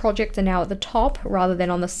 so the projects are now at the top rather than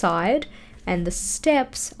on the side, and the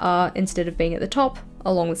steps are, instead of being at the top,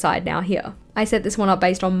 along the side now here. I set this one up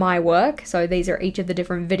based on my work, so these are each of the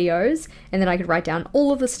different videos, and then I could write down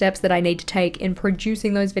all of the steps that I need to take in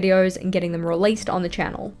producing those videos and getting them released on the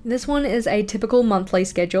channel. This one is a typical monthly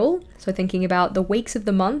schedule, so thinking about the weeks of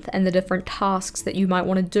the month and the different tasks that you might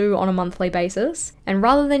want to do on a monthly basis, and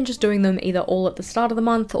rather than just doing them either all at the start of the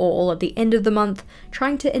month or all at the end of the month,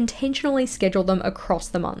 trying to intentionally schedule them across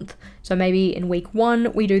the month. So maybe in week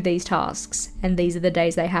 1 we do these tasks, and these are the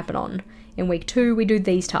days they happen on. In week 2, we do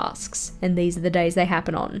these tasks, and these are the days they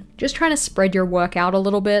happen on. Just trying to spread your work out a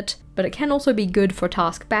little bit, but it can also be good for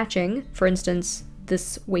task batching. For instance,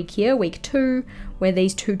 this week here, week 2, where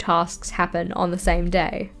these 2 tasks happen on the same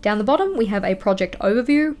day. Down the bottom, we have a project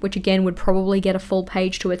overview, which again would probably get a full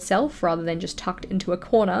page to itself rather than just tucked into a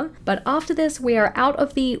corner. But after this, we are out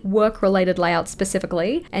of the work-related layouts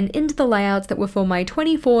specifically and into the layouts that were for my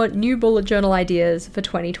 24 new bullet journal ideas for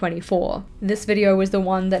 2024. This video was the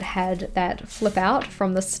one that had that flip out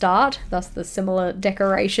from the start, thus the similar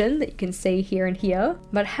decoration that you can see here and here.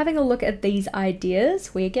 But having a look at these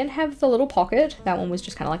ideas, we again have the little pocket. That one was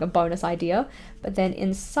just kind of like a bonus idea. But then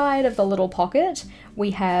inside of the little pocket,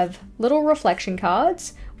 we have little reflection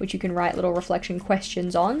cards, which you can write little reflection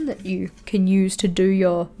questions on that you can use to do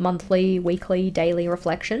your monthly, weekly, daily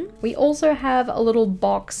reflection. We also have a little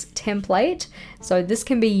box template. So this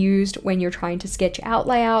can be used when you're trying to sketch out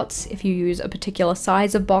layouts. If you use a particular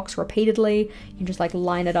size of box repeatedly, you just like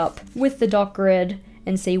line it up with the dot grid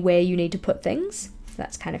and see where you need to put things.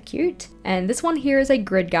 That's kind of cute. And this one here is a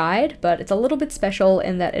grid guide, but it's a little bit special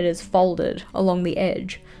in that it is folded along the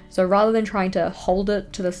edge. So rather than trying to hold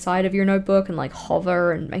it to the side of your notebook and like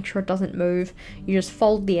hover and make sure it doesn't move, you just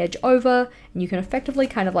fold the edge over and you can effectively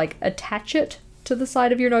kind of like attach it to the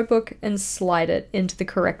side of your notebook and slide it into the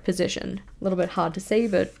correct position. A little bit hard to see,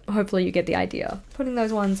 but hopefully you get the idea. Putting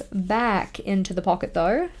those ones back into the pocket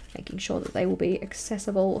though, making sure that they will be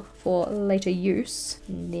accessible for later use.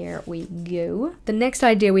 And there we go. The next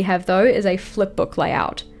idea we have though is a flipbook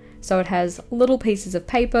layout. So it has little pieces of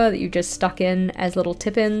paper that you just stuck in as little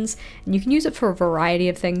tip-ins, and you can use it for a variety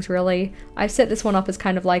of things really. I've set this one up as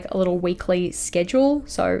kind of like a little weekly schedule,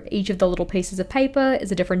 so each of the little pieces of paper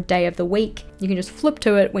is a different day of the week. You can just flip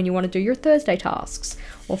to it when you want to do your Thursday tasks,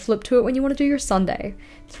 or flip to it when you want to do your Sunday.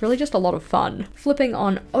 It's really just a lot of fun. Flipping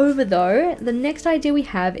on over though, the next idea we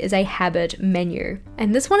have is a habit menu.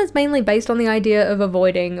 And this one is mainly based on the idea of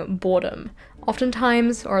avoiding boredom.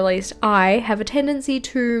 Oftentimes, or at least I, have a tendency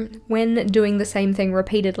to, when doing the same thing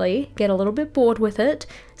repeatedly, get a little bit bored with it.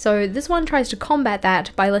 So this one tries to combat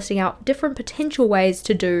that by listing out different potential ways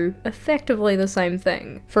to do effectively the same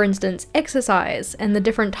thing. For instance, exercise and the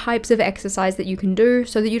different types of exercise that you can do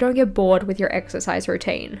so that you don't get bored with your exercise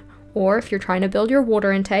routine. Or if you're trying to build your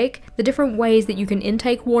water intake, the different ways that you can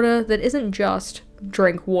intake water that isn't just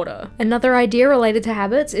drink water. Another idea related to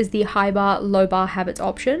habits is the high bar, low bar habits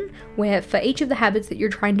option, where for each of the habits that you're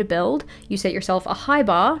trying to build, you set yourself a high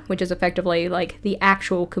bar, which is effectively like the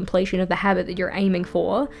actual completion of the habit that you're aiming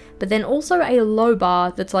for, but then also a low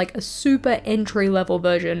bar that's like a super entry level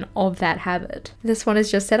version of that habit. This one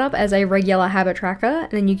is just set up as a regular habit tracker,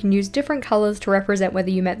 and then you can use different colors to represent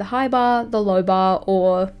whether you met the high bar, the low bar,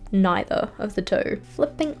 or neither of the two.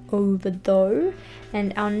 Flipping over though,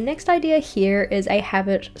 and our next idea here is a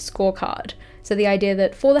habit scorecard. So the idea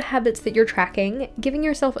that for the habits that you're tracking, giving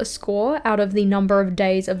yourself a score out of the number of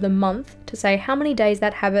days of the month to say how many days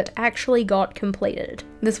that habit actually got completed.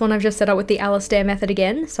 This one I've just set up with the Alistair method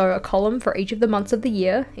again, so a column for each of the months of the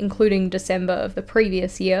year, including December of the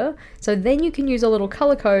previous year. So then you can use a little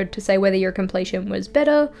color code to say whether your completion was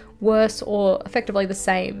better, worse, or effectively the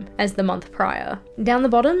same as the month prior. Down the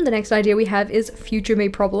bottom, the next idea we have is future me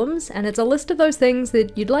problems, and it's a list of those things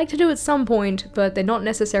that you'd like to do at some point, but they're not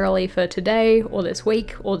necessarily for today, or this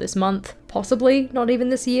week, or this month. Possibly not even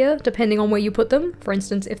this year, depending on where you put them. For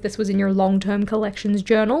instance, if this was in your long-term collections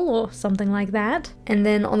journal or something like that. And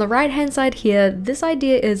then on the right-hand side here, this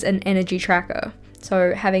idea is an energy tracker.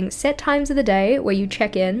 So having set times of the day where you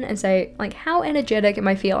check in and say, like, how energetic am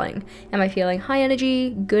I feeling? Am I feeling high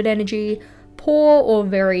energy, good energy, poor, or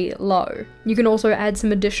very low? You can also add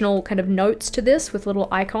some additional kind of notes to this with little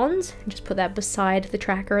icons and just put that beside the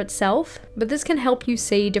tracker itself. But this can help you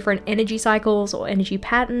see different energy cycles or energy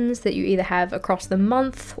patterns that you either have across the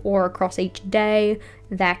month or across each day,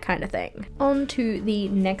 that kind of thing. On to the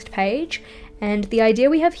next page. And the idea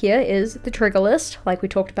we have here is the trigger list, like we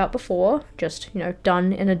talked about before, just,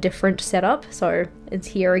 done in a different setup, so it's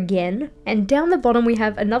here again. And down the bottom we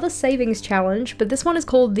have another savings challenge, but this one is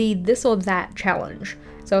called the this or that challenge.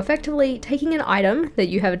 So effectively taking an item that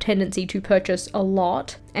you have a tendency to purchase a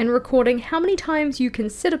lot and recording how many times you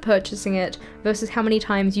consider purchasing it versus how many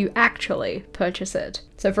times you actually purchase it.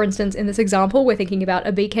 So for instance, in this example, we're thinking about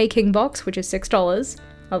a BK King box, which is $6.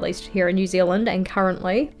 At least here in New Zealand and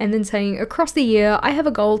currently, and then saying across the year I have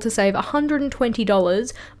a goal to save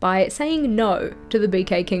 $120 by saying no to the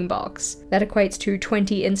BK King box. That equates to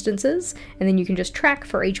 20 instances, and then you can just track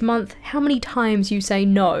for each month how many times you say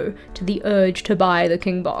no to the urge to buy the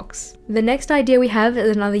King box. The next idea we have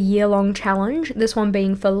is another year-long challenge, this one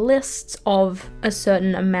being for lists of a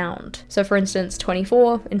certain amount. So for instance,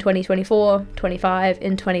 24 in 2024, 25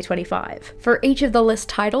 in 2025. For each of the list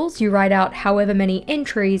titles, you write out however many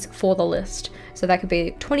entries entries for the list. So that could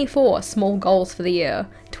be 24 small goals for the year,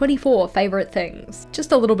 24 favorite things.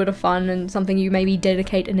 Just a little bit of fun and something you maybe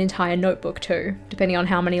dedicate an entire notebook to, depending on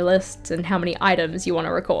how many lists and how many items you want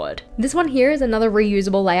to record. This one here is another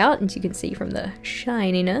reusable layout, as you can see from the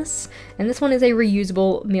shininess, and this one is a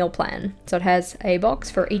reusable meal plan. So it has a box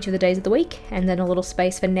for each of the days of the week, and then a little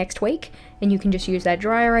space for next week, and you can just use that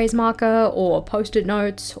dry erase marker or post-it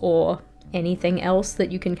notes or anything else that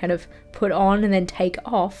you can kind of put on and then take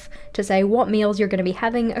off to say what meals you're going to be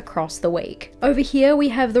having across the week. Over here we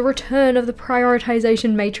have the return of the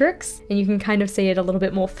prioritization matrix, and you can kind of see it a little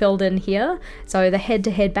bit more filled in here. So the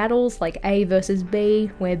head-to-head battles like A versus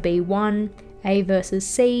B, where B won, A versus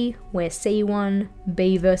C, where C won,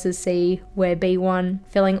 B versus C, where B won,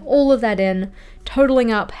 filling all of that in,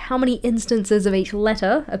 totaling up how many instances of each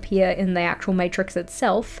letter appear in the actual matrix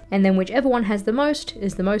itself, and then whichever one has the most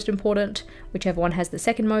is the most important, whichever one has the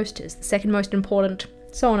second most is the second most important,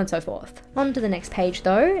 so on and so forth. On to the next page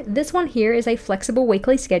though. This one here is a flexible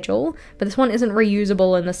weekly schedule, but this one isn't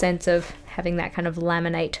reusable in the sense of having that kind of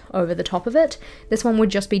laminate over the top of it. This one would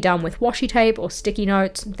just be done with washi tape or sticky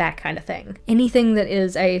notes, that kind of thing. Anything that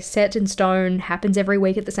is a set in stone, happens every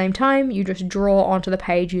week at the same time, you just draw onto the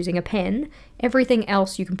page using a pen. Everything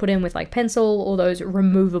else you can put in with like pencil or those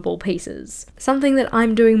removable pieces. Something that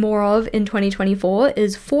I'm doing more of in 2024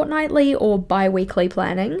 is fortnightly or bi-weekly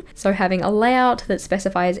planning. So having a layout that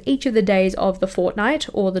specifies each of the days of the fortnight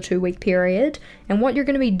or the 2-week period and what you're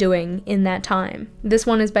going to be doing in that time. This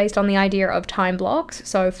one is based on the idea of time blocks,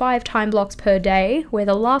 so 5 time blocks per day, where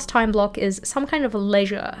the last time block is some kind of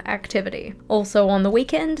leisure activity. Also on the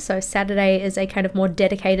weekend, so Saturday is a kind of more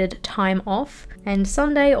dedicated time off, and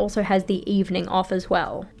Sunday also has the evening off as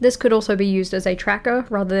well. This could also be used as a tracker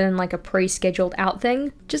rather than like a pre-scheduled out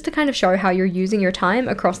thing, just to kind of show how you're using your time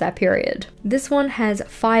across that period. This one has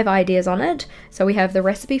 5 ideas on it. So we have the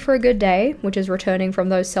recipe for a good day, which is returning from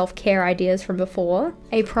those self-care ideas from before,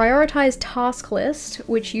 a prioritized task list,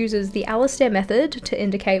 which uses the Alistair method to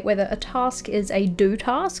indicate whether a task is a do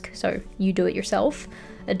task, so you do it yourself,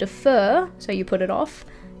 a defer, so you put it off,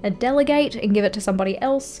 a delegate and give it to somebody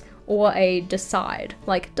else, or a decide,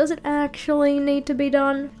 like does it actually need to be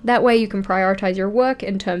done? That way you can prioritize your work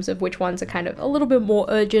in terms of which ones are kind of a little bit more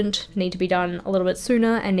urgent, need to be done a little bit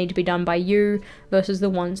sooner and need to be done by you, versus the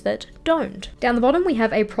ones that don't. Down the bottom we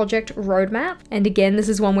have a project roadmap, and again this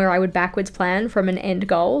is one where I would backwards plan from an end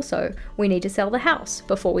goal. So we need to sell the house.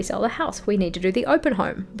 Before we sell the house we need to do the open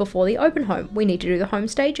home. Before the open home we need to do the home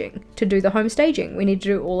staging. To do the home staging we need to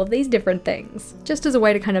do all of these different things, just as a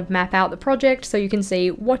way to kind of map out the project so you can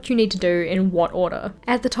see what you need to do in what order.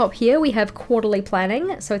 At the top here we have quarterly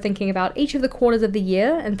planning, so thinking about each of the quarters of the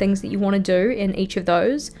year and things that you want to do in each of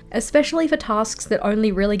those, especially for tasks that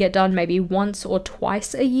only really get done maybe once or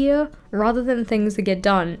twice a year, rather than things that get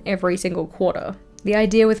done every single quarter. The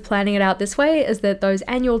idea with planning it out this way is that those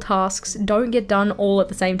annual tasks don't get done all at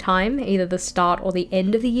the same time, either the start or the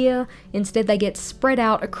end of the year. Instead they get spread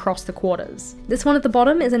out across the quarters. This one at the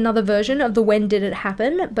bottom is another version of the when did it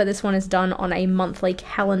happen, but this one is done on a monthly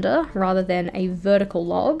calendar rather than a vertical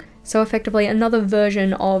log. So effectively another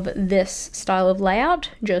version of this style of layout,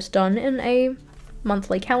 just done in a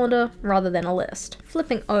monthly calendar rather than a list.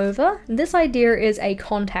 Flipping over, this idea is a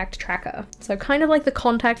contact tracker. So kind of like the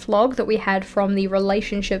contact log that we had from the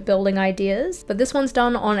relationship building ideas, but this one's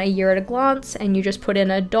done on a year at a glance, and you just put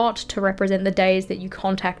in a dot to represent the days that you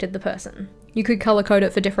contacted the person. You could color code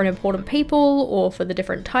it for different important people, or for the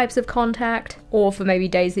different types of contact, or for maybe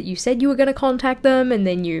days that you said you were going to contact them and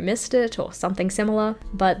then you missed it, or something similar.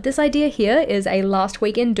 But this idea here is a last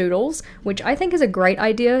week in doodles, which I think is a great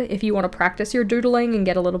idea if you want to practice your doodling and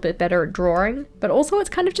get a little bit better at drawing. But also it's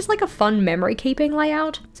kind of just like a fun memory keeping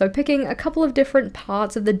layout. So picking a couple of different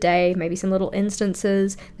parts of the day, maybe some little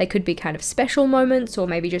instances, they could be kind of special moments or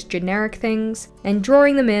maybe just generic things, and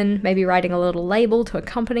drawing them in, maybe writing a little label to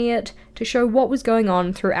accompany it, to show what was going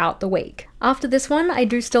on throughout the week. After this one, I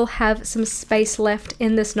do still have some space left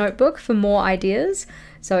in this notebook for more ideas.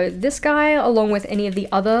 So this guy, along with any of the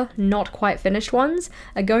other not quite finished ones,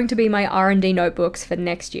 are going to be my R&D notebooks for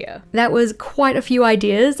next year. That was quite a few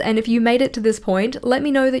ideas, and if you made it to this point, let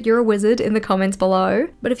me know that you're a wizard in the comments below.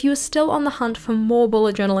 But if you are still on the hunt for more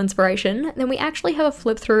bullet journal inspiration, then we actually have a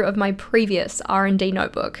flip through of my previous R&D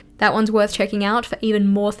notebook. That one's worth checking out for even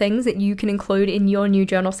more things that you can include in your new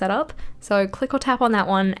journal setup. So click or tap on that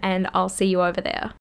one and I'll see you over there.